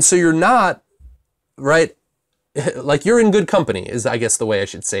 And so you're not, right, like you're in good company is, I guess, the way I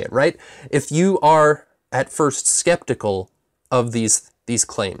should say it, right? If you are at first skeptical of these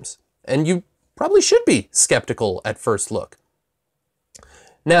claims, and you probably should be skeptical at first look.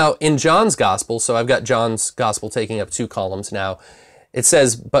 Now, in John's gospel, so I've got John's gospel taking up 2 columns now, it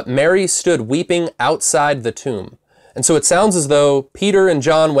says, but Mary stood weeping outside the tomb. And so it sounds as though Peter and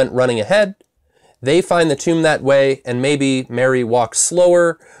John went running ahead. They find the tomb that way, and maybe Mary walked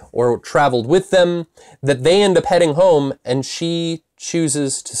slower or traveled with them, that they end up heading home, and she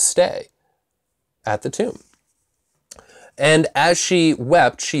chooses to stay at the tomb. And as she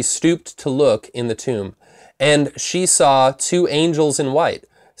wept, she stooped to look in the tomb, and she saw 2 angels in white,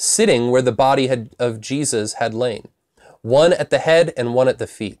 sitting where the body of Jesus had lain, one at the head and one at the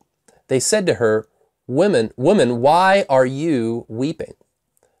feet. They said to her, Woman, why are you weeping?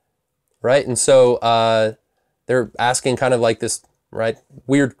 Right? And so they're asking kind of like this, right,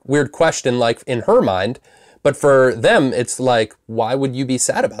 weird question, like in her mind. But for them, it's like, why would you be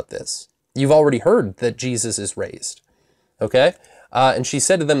sad about this? You've already heard that Jesus is raised. Okay? And she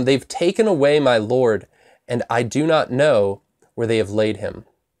said to them, they've taken away my Lord, and I do not know where they have laid him.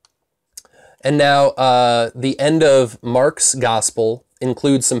 And now the end of Mark's gospel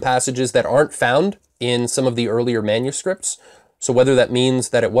includes some passages that aren't found in some of the earlier manuscripts. So whether that means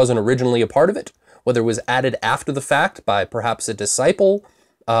that it wasn't originally a part of it, whether it was added after the fact by perhaps a disciple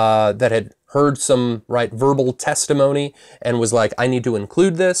that had heard some verbal testimony and was like, I need to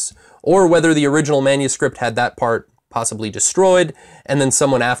include this, or whether the original manuscript had that part possibly destroyed and then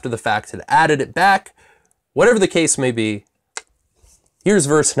someone after the fact had added it back. Whatever the case may be, here's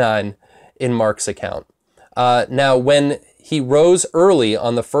verse 9 in Mark's account. Now, when he rose early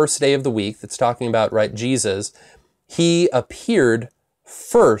on the first day of the week, that's talking about, Jesus, he appeared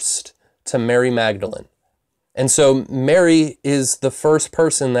first to Mary Magdalene. And so Mary is the first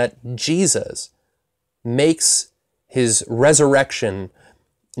person that Jesus makes his resurrection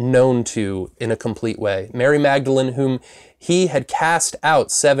known to in a complete way. Mary Magdalene, whom he had cast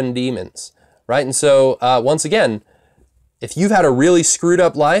out 7 demons, right? And so, once again, if you've had a really screwed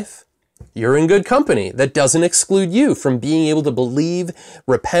up life, you're in good company. That doesn't exclude you from being able to believe,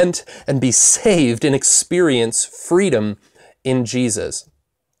 repent, and be saved and experience freedom in Jesus.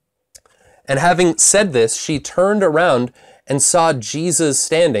 And having said this, she turned around and saw Jesus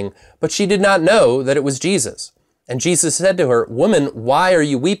standing, but she did not know that it was Jesus. And Jesus said to her, Woman, why are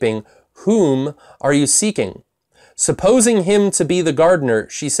you weeping? Whom are you seeking? Supposing him to be the gardener,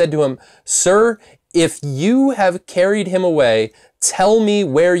 she said to him, Sir, if you have carried him away, tell me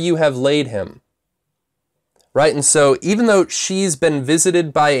where you have laid him. Right? And so even though she's been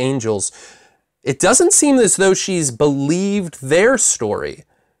visited by angels, it doesn't seem as though she's believed their story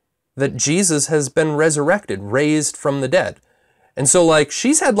that Jesus has been resurrected, raised from the dead. And so like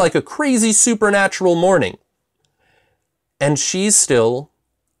she's had like a crazy supernatural morning, and she's still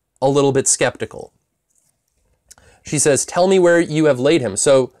a little bit skeptical. She says, tell me where you have laid him.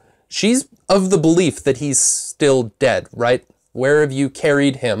 So she's of the belief that he's still dead, right? Where have you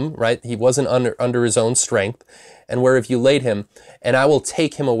carried him, right? He wasn't under his own strength. And where have you laid him? And I will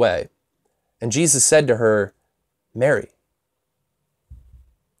take him away. And Jesus said to her, Mary.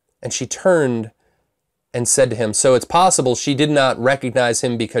 And she turned and said to him, so it's possible she did not recognize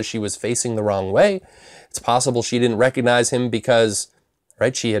him because she was facing the wrong way. It's possible she didn't recognize him because,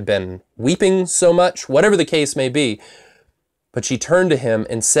 right, she had been weeping so much, whatever the case may be. But she turned to him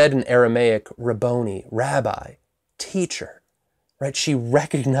and said in Aramaic, Rabboni, Rabbi, teacher, right? She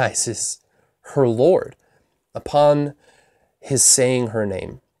recognizes her Lord upon his saying her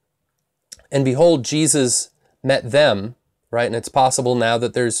name. And behold, Jesus met them, right? And it's possible now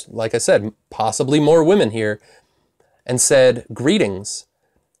that there's, like I said, possibly more women here, and said, greetings.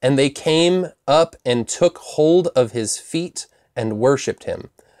 And they came up and took hold of his feet and worshiped him.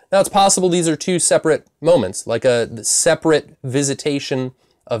 Now it's possible these are two separate moments, like a separate visitation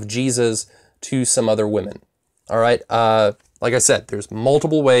of Jesus to some other women. All right, like I said, there's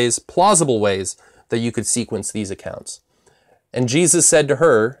multiple ways, plausible ways, that you could sequence these accounts. And Jesus said to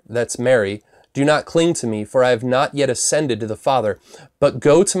her, that's Mary, do not cling to me, for I have not yet ascended to the Father, but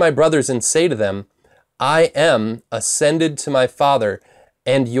go to my brothers and say to them, I am ascended to my Father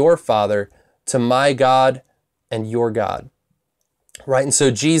and your Father, to my God and your God. Right, and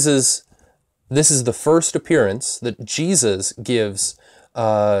so Jesus, this is the first appearance that Jesus gives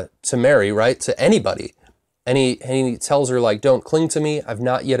to Mary, right, to anybody. And he tells her, like, don't cling to me, I've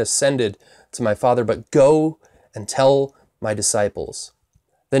not yet ascended to my Father, but go and tell my disciples.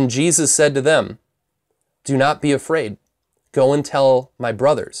 Then Jesus said to them, do not be afraid, go and tell my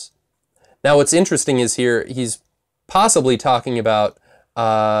brothers. Now what's interesting is here, he's possibly talking about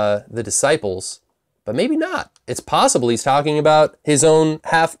the disciples, but maybe not. It's possible he's talking about his own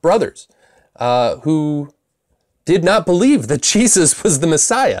half-brothers who did not believe that Jesus was the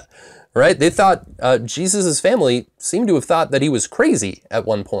Messiah, right? They thought, Jesus' family seemed to have thought that he was crazy at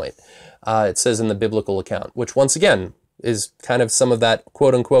one point, it says in the biblical account, which once again is kind of some of that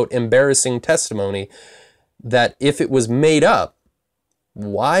quote-unquote embarrassing testimony that if it was made up,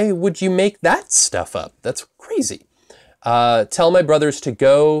 why would you make that stuff up? That's crazy. Tell my brothers to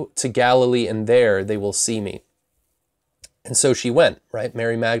go to Galilee, and there they will see me. And so she went, right?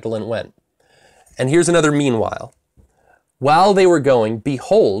 Mary Magdalene went. And here's another meanwhile. While they were going,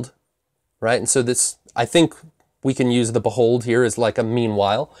 behold, right? And so this, I think we can use the behold here as like a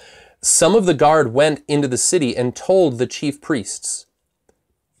meanwhile. Some of the guard went into the city and told the chief priests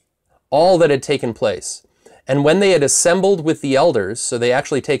all that had taken place. And when they had assembled with the elders, so they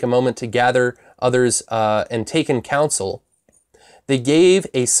actually take a moment to gather others and take in counsel, they gave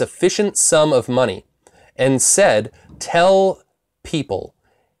a sufficient sum of money and said, tell people,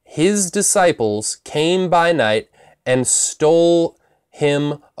 his disciples came by night and stole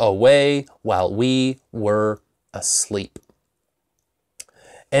him away while we were asleep.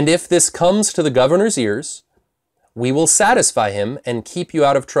 And if this comes to the governor's ears, we will satisfy him and keep you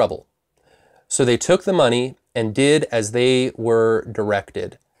out of trouble. So they took the money and did as they were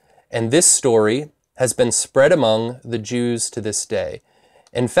directed. And this story has been spread among the Jews to this day.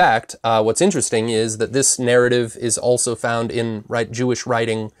 In fact, what's interesting is that this narrative is also found in Jewish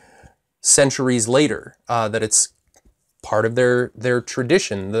writing centuries later, that it's part of their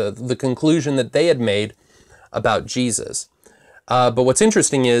tradition, the conclusion that they had made about Jesus. But what's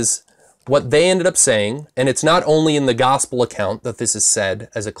interesting is what they ended up saying, and it's not only in the gospel account that this is said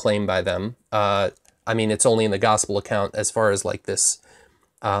as a claim by them. I mean, it's only in the gospel account as far as like this,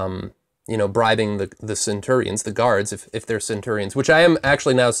 bribing the centurions, the guards, if they're centurions, which I am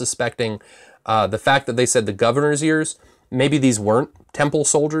actually now suspecting the fact that they said the governor's ears, maybe these weren't temple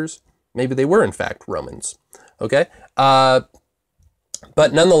soldiers. Maybe they were, in fact, Romans. Okay? But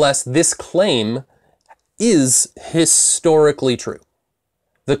nonetheless, this claim is historically true.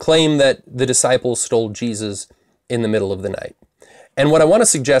 The claim that the disciples stole Jesus in the middle of the night. And what I want to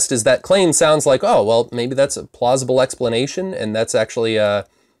suggest is that claim sounds like, oh, well, maybe that's a plausible explanation, and that's actually,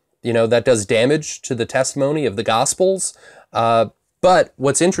 that does damage to the testimony of the Gospels. But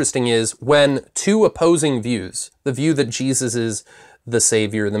what's interesting is when two opposing views, the view that Jesus is the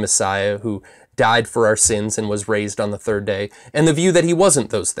Savior, the Messiah, who died for our sins and was raised on the third day, and the view that he wasn't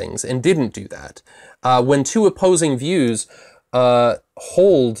those things and didn't do that, when two opposing views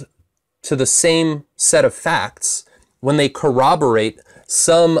hold to the same set of facts, when they corroborate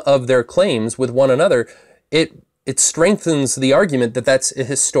some of their claims with one another, it strengthens the argument that that's a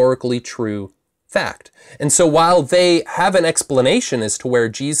historically true fact. And so while they have an explanation as to where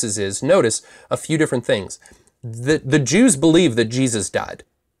Jesus is, notice a few different things. The Jews believe that Jesus died.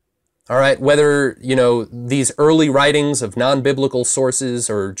 All right, whether, these early writings of non-biblical sources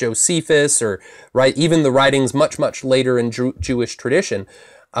or Josephus or, right, even the writings much, much later in Jewish tradition,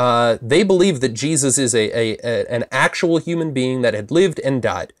 they believe that Jesus is an actual human being that had lived and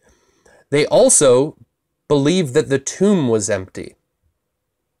died. They also believe that the tomb was empty.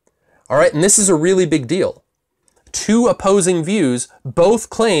 All right, and this is a really big deal. Two opposing views both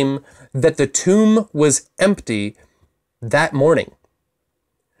claim that the tomb was empty that morning.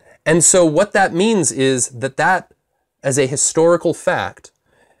 And so what that means is that as a historical fact,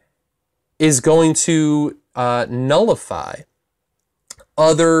 is going to nullify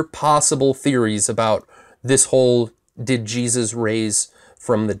other possible theories about this whole did Jesus raise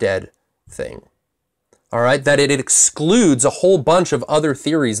from the dead thing. All right, that it excludes a whole bunch of other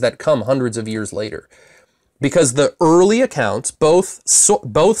theories that come hundreds of years later. Because the early accounts, both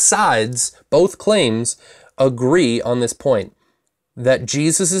sides, both claims, agree on this point, that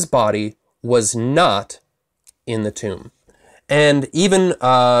Jesus' body was not in the tomb. And even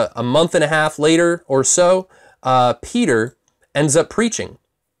a month and a half later or so, Peter ends up preaching,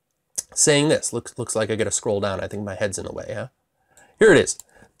 saying this. Looks like I got to scroll down. I think my head's in the way, huh? Here it is.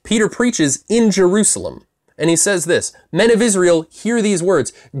 Peter preaches in Jerusalem, and he says this, "Men of Israel, hear these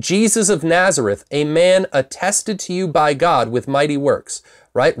words. Jesus of Nazareth, a man attested to you by God with mighty works."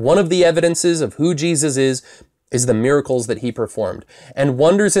 Right? One of the evidences of who Jesus is the miracles that he performed, and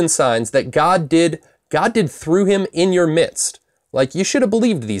wonders and signs that God did through him in your midst. Like, you should have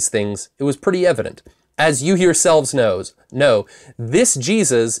believed these things. It was pretty evident. As you yourselves know, this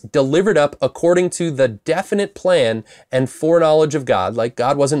Jesus delivered up according to the definite plan and foreknowledge of God. Like,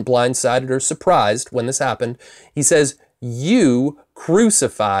 God wasn't blindsided or surprised when this happened. He says, you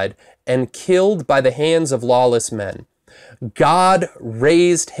crucified and killed by the hands of lawless men. God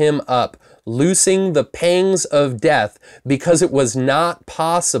raised him up, loosing the pangs of death, because it was not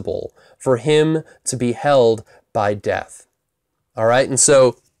possible for him to be held by death. All right, and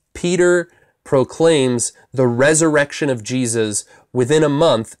so Peter proclaims the resurrection of Jesus within a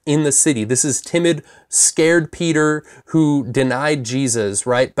month in the city. This is timid, scared Peter who denied Jesus,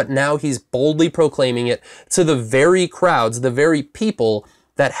 right? But now he's boldly proclaiming it to the very crowds, the very people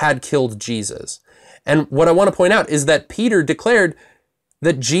that had killed Jesus. And what I want to point out is that Peter declared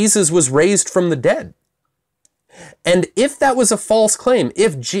that Jesus was raised from the dead. And if that was a false claim,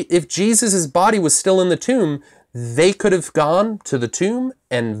 if Jesus' body was still in the tomb, they could have gone to the tomb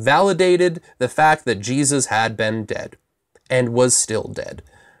and validated the fact that Jesus had been dead and was still dead.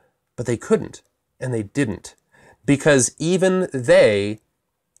 But they couldn't, and they didn't, because even they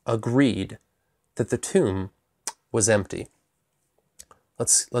agreed that the tomb was empty.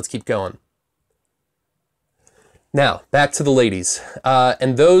 Let's keep going. Now, back to the ladies,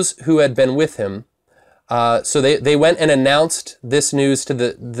 and those who had been with him. So they went and announced this news to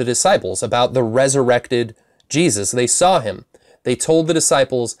the disciples about the resurrected Jesus. They saw him. They told the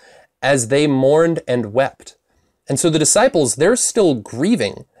disciples as they mourned and wept. And so the disciples, they're still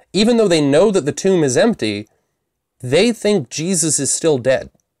grieving. Even though they know that the tomb is empty, they think Jesus is still dead.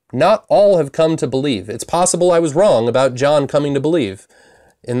 Not all have come to believe. It's possible I was wrong about John coming to believe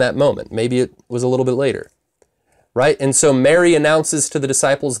in that moment. Maybe it was a little bit later. Right? And so Mary announces to the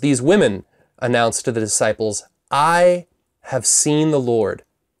disciples, these women announce to the disciples, I have seen the Lord,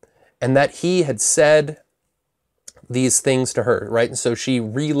 and that he had said these things to her, right? And so she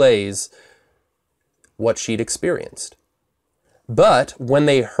relays what she'd experienced. But when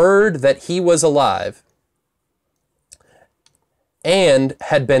they heard that he was alive and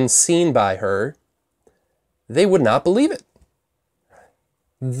had been seen by her, they would not believe it.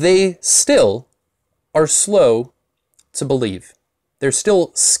 They still are slow to believe. They're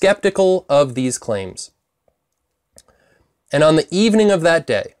still skeptical of these claims. And on the evening of that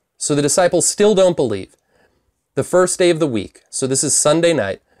day, so the disciples still don't believe, the first day of the week, so this is Sunday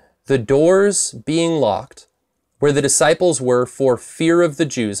night, the doors being locked where the disciples were for fear of the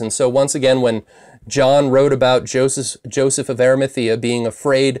Jews. And so once again, when John wrote about Joseph of Arimathea being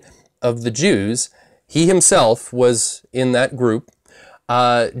afraid of the Jews, he himself was in that group.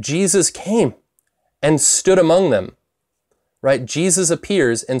 Jesus came and stood among them. right? Jesus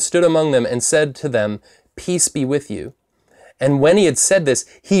appears and stood among them and said to them, "Peace be with you." And when he had said this,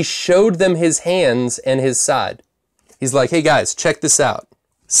 he showed them his hands and his side. He's like, "Hey guys, check this out.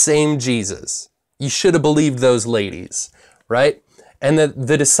 Same Jesus. You should have believed those ladies," right? And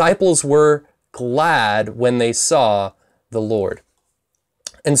the disciples were glad when they saw the Lord.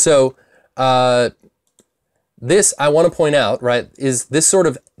 And so this, I want to point out, right, is this sort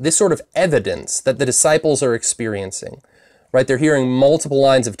of evidence that the disciples are experiencing, right? They're hearing multiple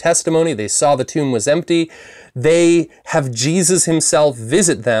lines of testimony. They saw the tomb was empty. They have Jesus himself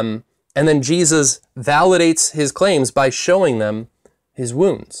visit them, and then Jesus validates his claims by showing them his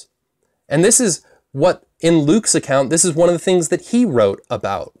wounds. And this is what, in Luke's account, this is one of the things that he wrote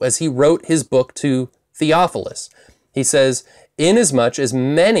about as he wrote his book to Theophilus. He says, "Inasmuch as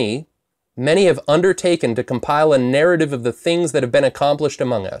many have undertaken to compile a narrative of the things that have been accomplished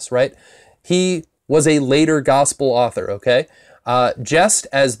among us," right? He was a later gospel author, okay? "Just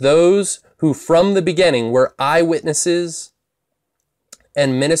as those who from the beginning were eyewitnesses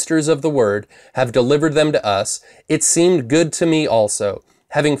and ministers of the word have delivered them to us, it seemed good to me also,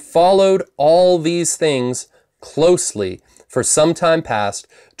 having followed all these things closely for some time past,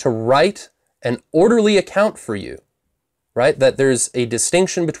 to write an orderly account for you," right? That there's a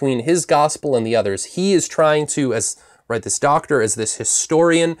distinction between his gospel and the others. He is trying to, as this doctor, as this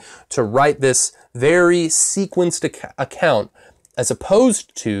historian, to write this very sequenced account, as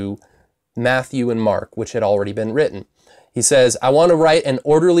opposed to Matthew and Mark, which had already been written. He says, "I want to write an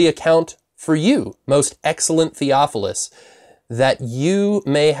orderly account for you, most excellent Theophilus, that you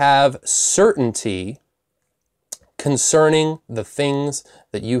may have certainty concerning the things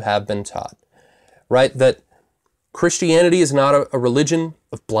that you have been taught." Right? That Christianity is not a religion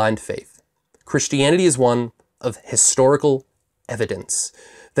of blind faith. Christianity is one of historical evidence.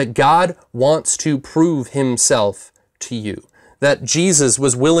 That God wants to prove himself to you. That Jesus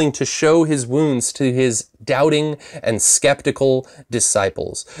was willing to show his wounds to his doubting and skeptical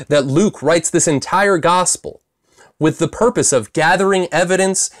disciples. That Luke writes this entire gospel with the purpose of gathering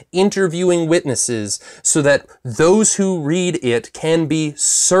evidence, interviewing witnesses, so that those who read it can be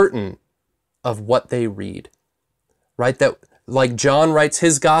certain of what they read. Right? That, like John writes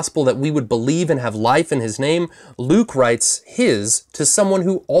his gospel, that we would believe and have life in his name, Luke writes his to someone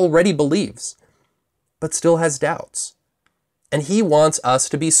who already believes, but still has doubts. And he wants us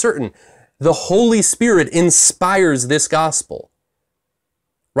to be certain. The Holy Spirit inspires this gospel.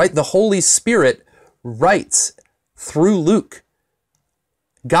 Right? The Holy Spirit writes through Luke.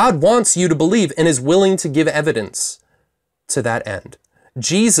 God wants you to believe and is willing to give evidence to that end.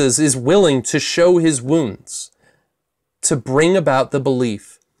 Jesus is willing to show his wounds to bring about the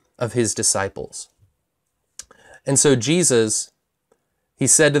belief of his disciples. And so Jesus, he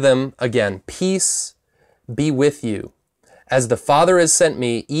said to them again, "Peace be with you. As the Father has sent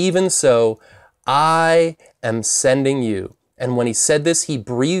me, even so I am sending you." And when he said this, he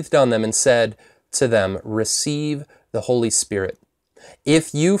breathed on them and said to them, "Receive the Holy Spirit.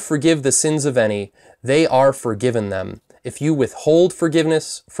 If you forgive the sins of any, they are forgiven them. If you withhold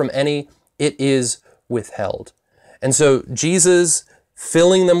forgiveness from any, it is withheld." And so Jesus,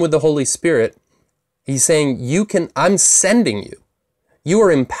 filling them with the Holy Spirit, he's saying, I'm sending you. You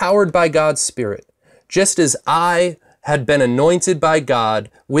are empowered by God's Spirit. Just as I had been anointed by God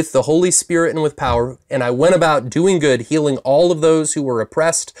with the Holy Spirit and with power, and I went about doing good, healing all of those who were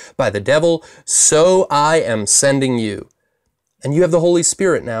oppressed by the devil, so I am sending you. And you have the Holy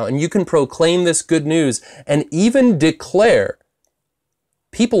Spirit now, and you can proclaim this good news and even declare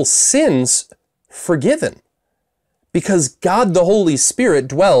people's sins forgiven, because God the Holy Spirit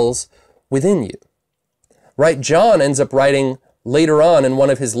dwells within you. Right? John ends up writing later on in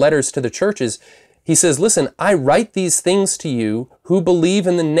one of his letters to the churches, he says, "Listen, I write these things to you who believe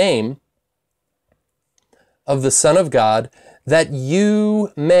in the name of the Son of God, that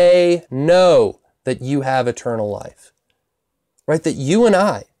you may know that you have eternal life." Right? That you and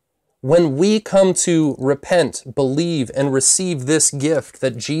I, when we come to repent, believe, and receive this gift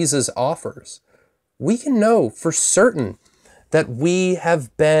that Jesus offers, we can know for certain that we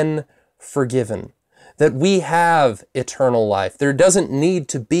have been forgiven, that we have eternal life. There doesn't need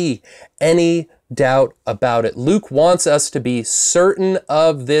to be any doubt about it. Luke wants us to be certain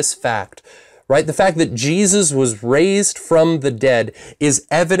of this fact, right? The fact that Jesus was raised from the dead is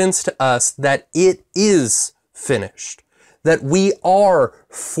evidence to us that it is finished, that we are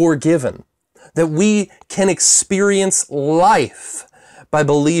forgiven, that we can experience life by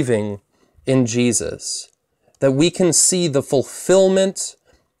believing in Jesus, that we can see the fulfillment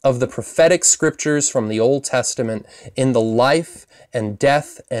of the prophetic scriptures from the Old Testament in the life and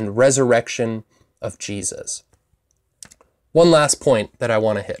death and resurrection of Jesus. One last point that I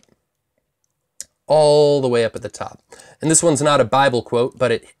want to hit, all the way up at the top. And this one's not a Bible quote,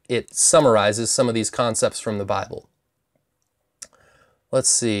 but it summarizes some of these concepts from the Bible. Let's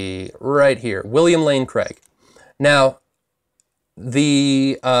see, right here, William Lane Craig. Now,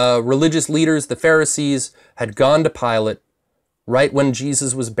 the religious leaders, the Pharisees, had gone to Pilate right when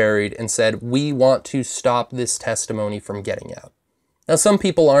Jesus was buried and said, we want to stop this testimony from getting out. Now, some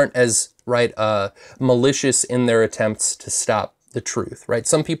people aren't as malicious in their attempts to stop the truth, right?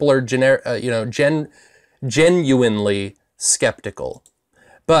 Some people are genuinely skeptical.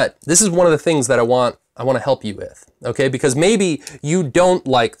 But this is one of the things that I want to help you with, okay? Because maybe you don't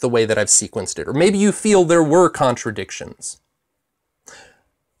like the way that I've sequenced it, or maybe you feel there were contradictions.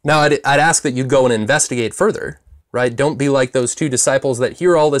 Now, I'd ask that you go and investigate further, right? Don't be like those two disciples that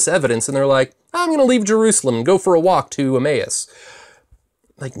hear all this evidence and they're like, I'm going to leave Jerusalem and go for a walk to Emmaus.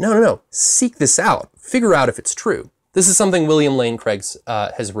 Like, no. Seek this out. Figure out if it's true. This is something William Lane Craig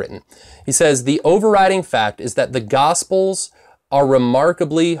has written. He says, the overriding fact is that the Gospels are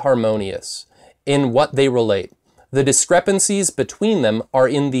remarkably harmonious in what they relate. The discrepancies between them are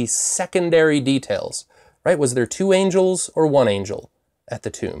in the secondary details, right? Was there 2 angels or 1 angel at the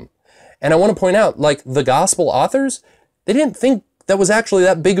tomb? And I want to point out, like, the gospel authors, they didn't think that was actually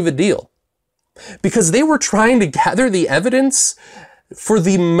that big of a deal, because they were trying to gather the evidence for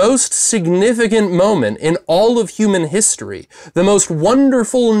the most significant moment in all of human history, the most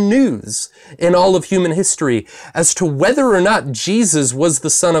wonderful news in all of human history as to whether or not Jesus was the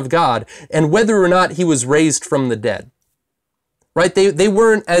Son of God and whether or not he was raised from the dead. Right? They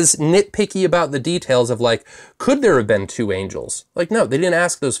weren't as nitpicky about the details of, like, could there have been 2 angels? Like, no, they didn't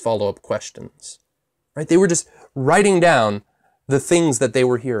ask those follow-up questions. Right? They were just writing down the things that they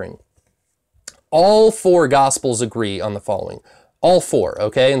were hearing. All 4 Gospels agree on the following. All 4,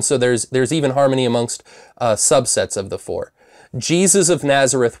 okay? And so there's even harmony amongst subsets of the 4. Jesus of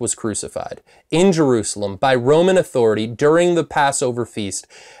Nazareth was crucified in Jerusalem by Roman authority during the Passover feast,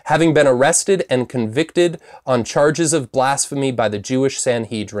 having been arrested and convicted on charges of blasphemy by the Jewish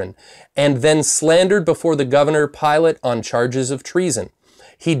Sanhedrin, and then slandered before the governor Pilate on charges of treason.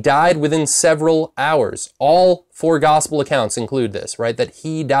 He died within several hours. All 4 gospel accounts include this, right? That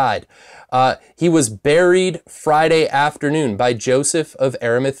he died. He was buried Friday afternoon by Joseph of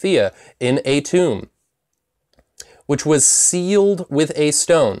Arimathea in a tomb, which was sealed with a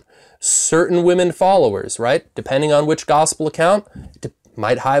stone. Certain women followers, right? Depending on which gospel account, it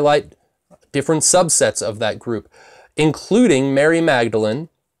might highlight different subsets of that group, including Mary Magdalene,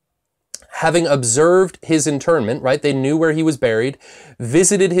 having observed his interment, right? They knew where he was buried,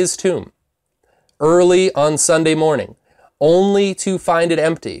 visited his tomb early on Sunday morning, only to find it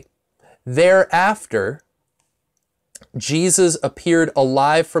empty. Thereafter, Jesus appeared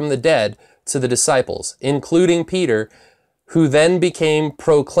alive from the dead to the disciples, including Peter, who then became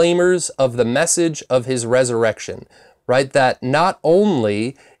proclaimers of the message of his resurrection, right? That not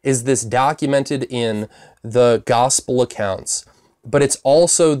only is this documented in the gospel accounts, but it's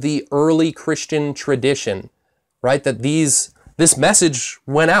also the early Christian tradition, right? That this message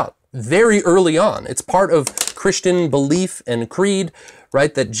went out very early on. It's part of Christian belief and creed,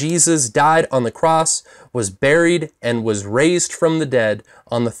 right? That Jesus died on the cross, was buried, and was raised from the dead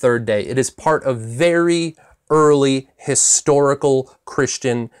on the 3rd day. It is part of very early historical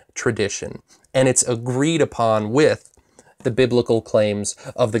Christian tradition, and it's agreed upon with the biblical claims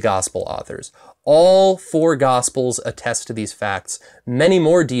of the gospel authors. All 4 gospels attest to these facts. Many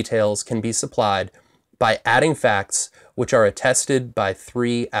more details can be supplied by adding facts which are attested by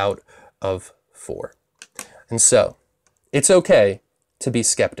 3 out of 4. And so, it's okay to be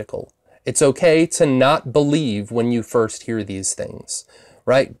skeptical. It's okay to not believe when you first hear these things,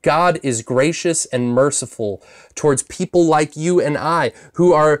 right? God is gracious and merciful towards people like you and I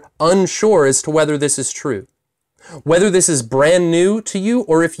who are unsure as to whether this is true. Whether this is brand new to you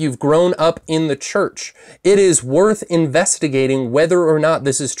or if you've grown up in the church, it is worth investigating whether or not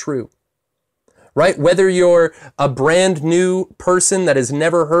this is true. Right? Whether you're a brand new person that has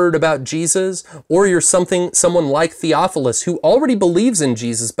never heard about Jesus, or you're someone like Theophilus who already believes in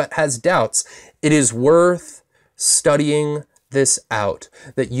Jesus but has doubts, it is worth studying this out,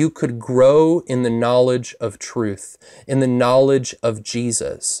 that you could grow in the knowledge of truth, in the knowledge of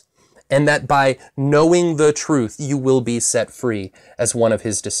Jesus, and that by knowing the truth, you will be set free as one of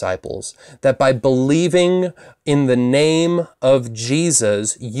his disciples. That by believing in the name of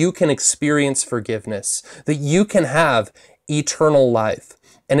Jesus, you can experience forgiveness, that you can have eternal life.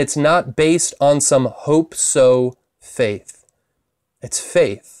 And it's not based on some hope-so faith. It's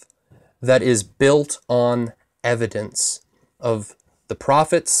faith that is built on evidence of the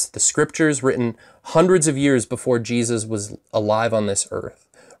prophets, the scriptures written hundreds of years before Jesus was alive on this earth,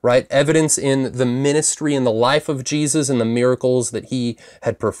 right? Evidence in the ministry and the life of Jesus and the miracles that he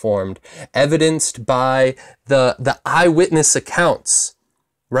had performed, evidenced by the eyewitness accounts,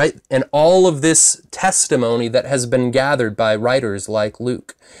 right? And all of this testimony that has been gathered by writers like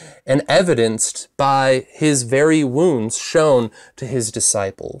Luke, and evidenced by his very wounds shown to his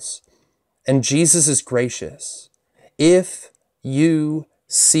disciples. And Jesus is gracious. If you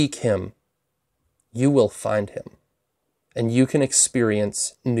seek him, you will find him, and you can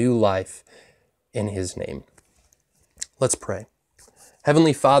experience new life in his name. Let's pray.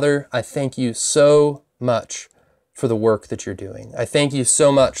 Heavenly Father, I thank you so much for the work that you're doing. I thank you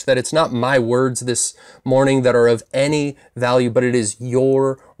so much that it's not my words this morning that are of any value, but it is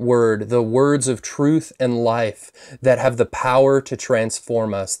your word, the words of truth and life that have the power to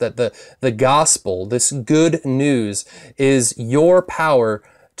transform us, that the gospel, this good news, is your power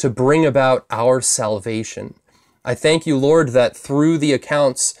to bring about our salvation. I thank you, Lord, that through the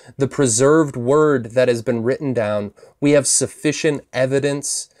accounts, the preserved word that has been written down, we have sufficient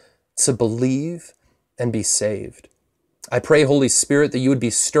evidence to believe and be saved. I pray, Holy Spirit, that you would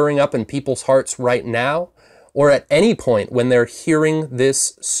be stirring up in people's hearts right now, or at any point when they're hearing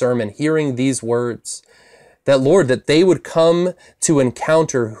this sermon, hearing these words, that, Lord, that they would come to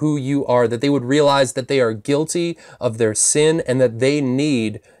encounter who you are, that they would realize that they are guilty of their sin and that they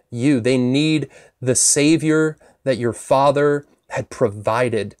need you. They need the Savior that your Father had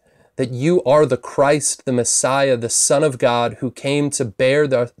provided, that you are the Christ, the Messiah, the Son of God, who came to bear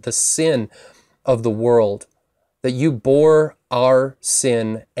the sin of the world, that you bore our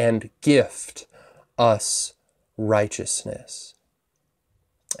sin and gift us righteousness.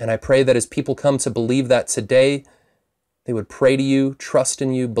 And I pray that as people come to believe that today, they would pray to you, trust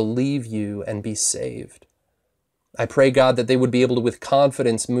in you, believe you, and be saved. I pray, God, that they would be able to, with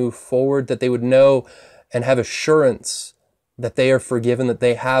confidence, move forward, that they would know and have assurance that they are forgiven, that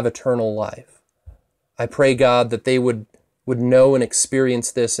they have eternal life. I pray, God, that they would know and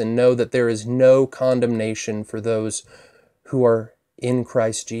experience this and know that there is no condemnation for those who are in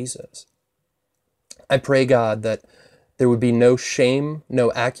Christ Jesus. I pray, God, that there would be no shame,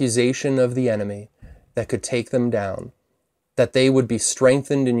 no accusation of the enemy that could take them down, that they would be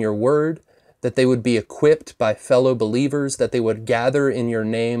strengthened in your word, that they would be equipped by fellow believers, that they would gather in your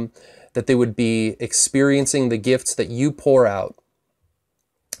name, that they would be experiencing the gifts that you pour out,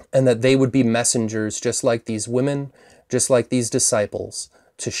 and that they would be messengers just like these women, just like these disciples,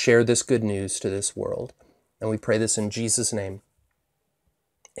 to share this good news to this world. And we pray this in Jesus' name.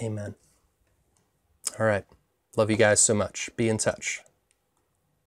 Amen. All right. Love you guys so much. Be in touch.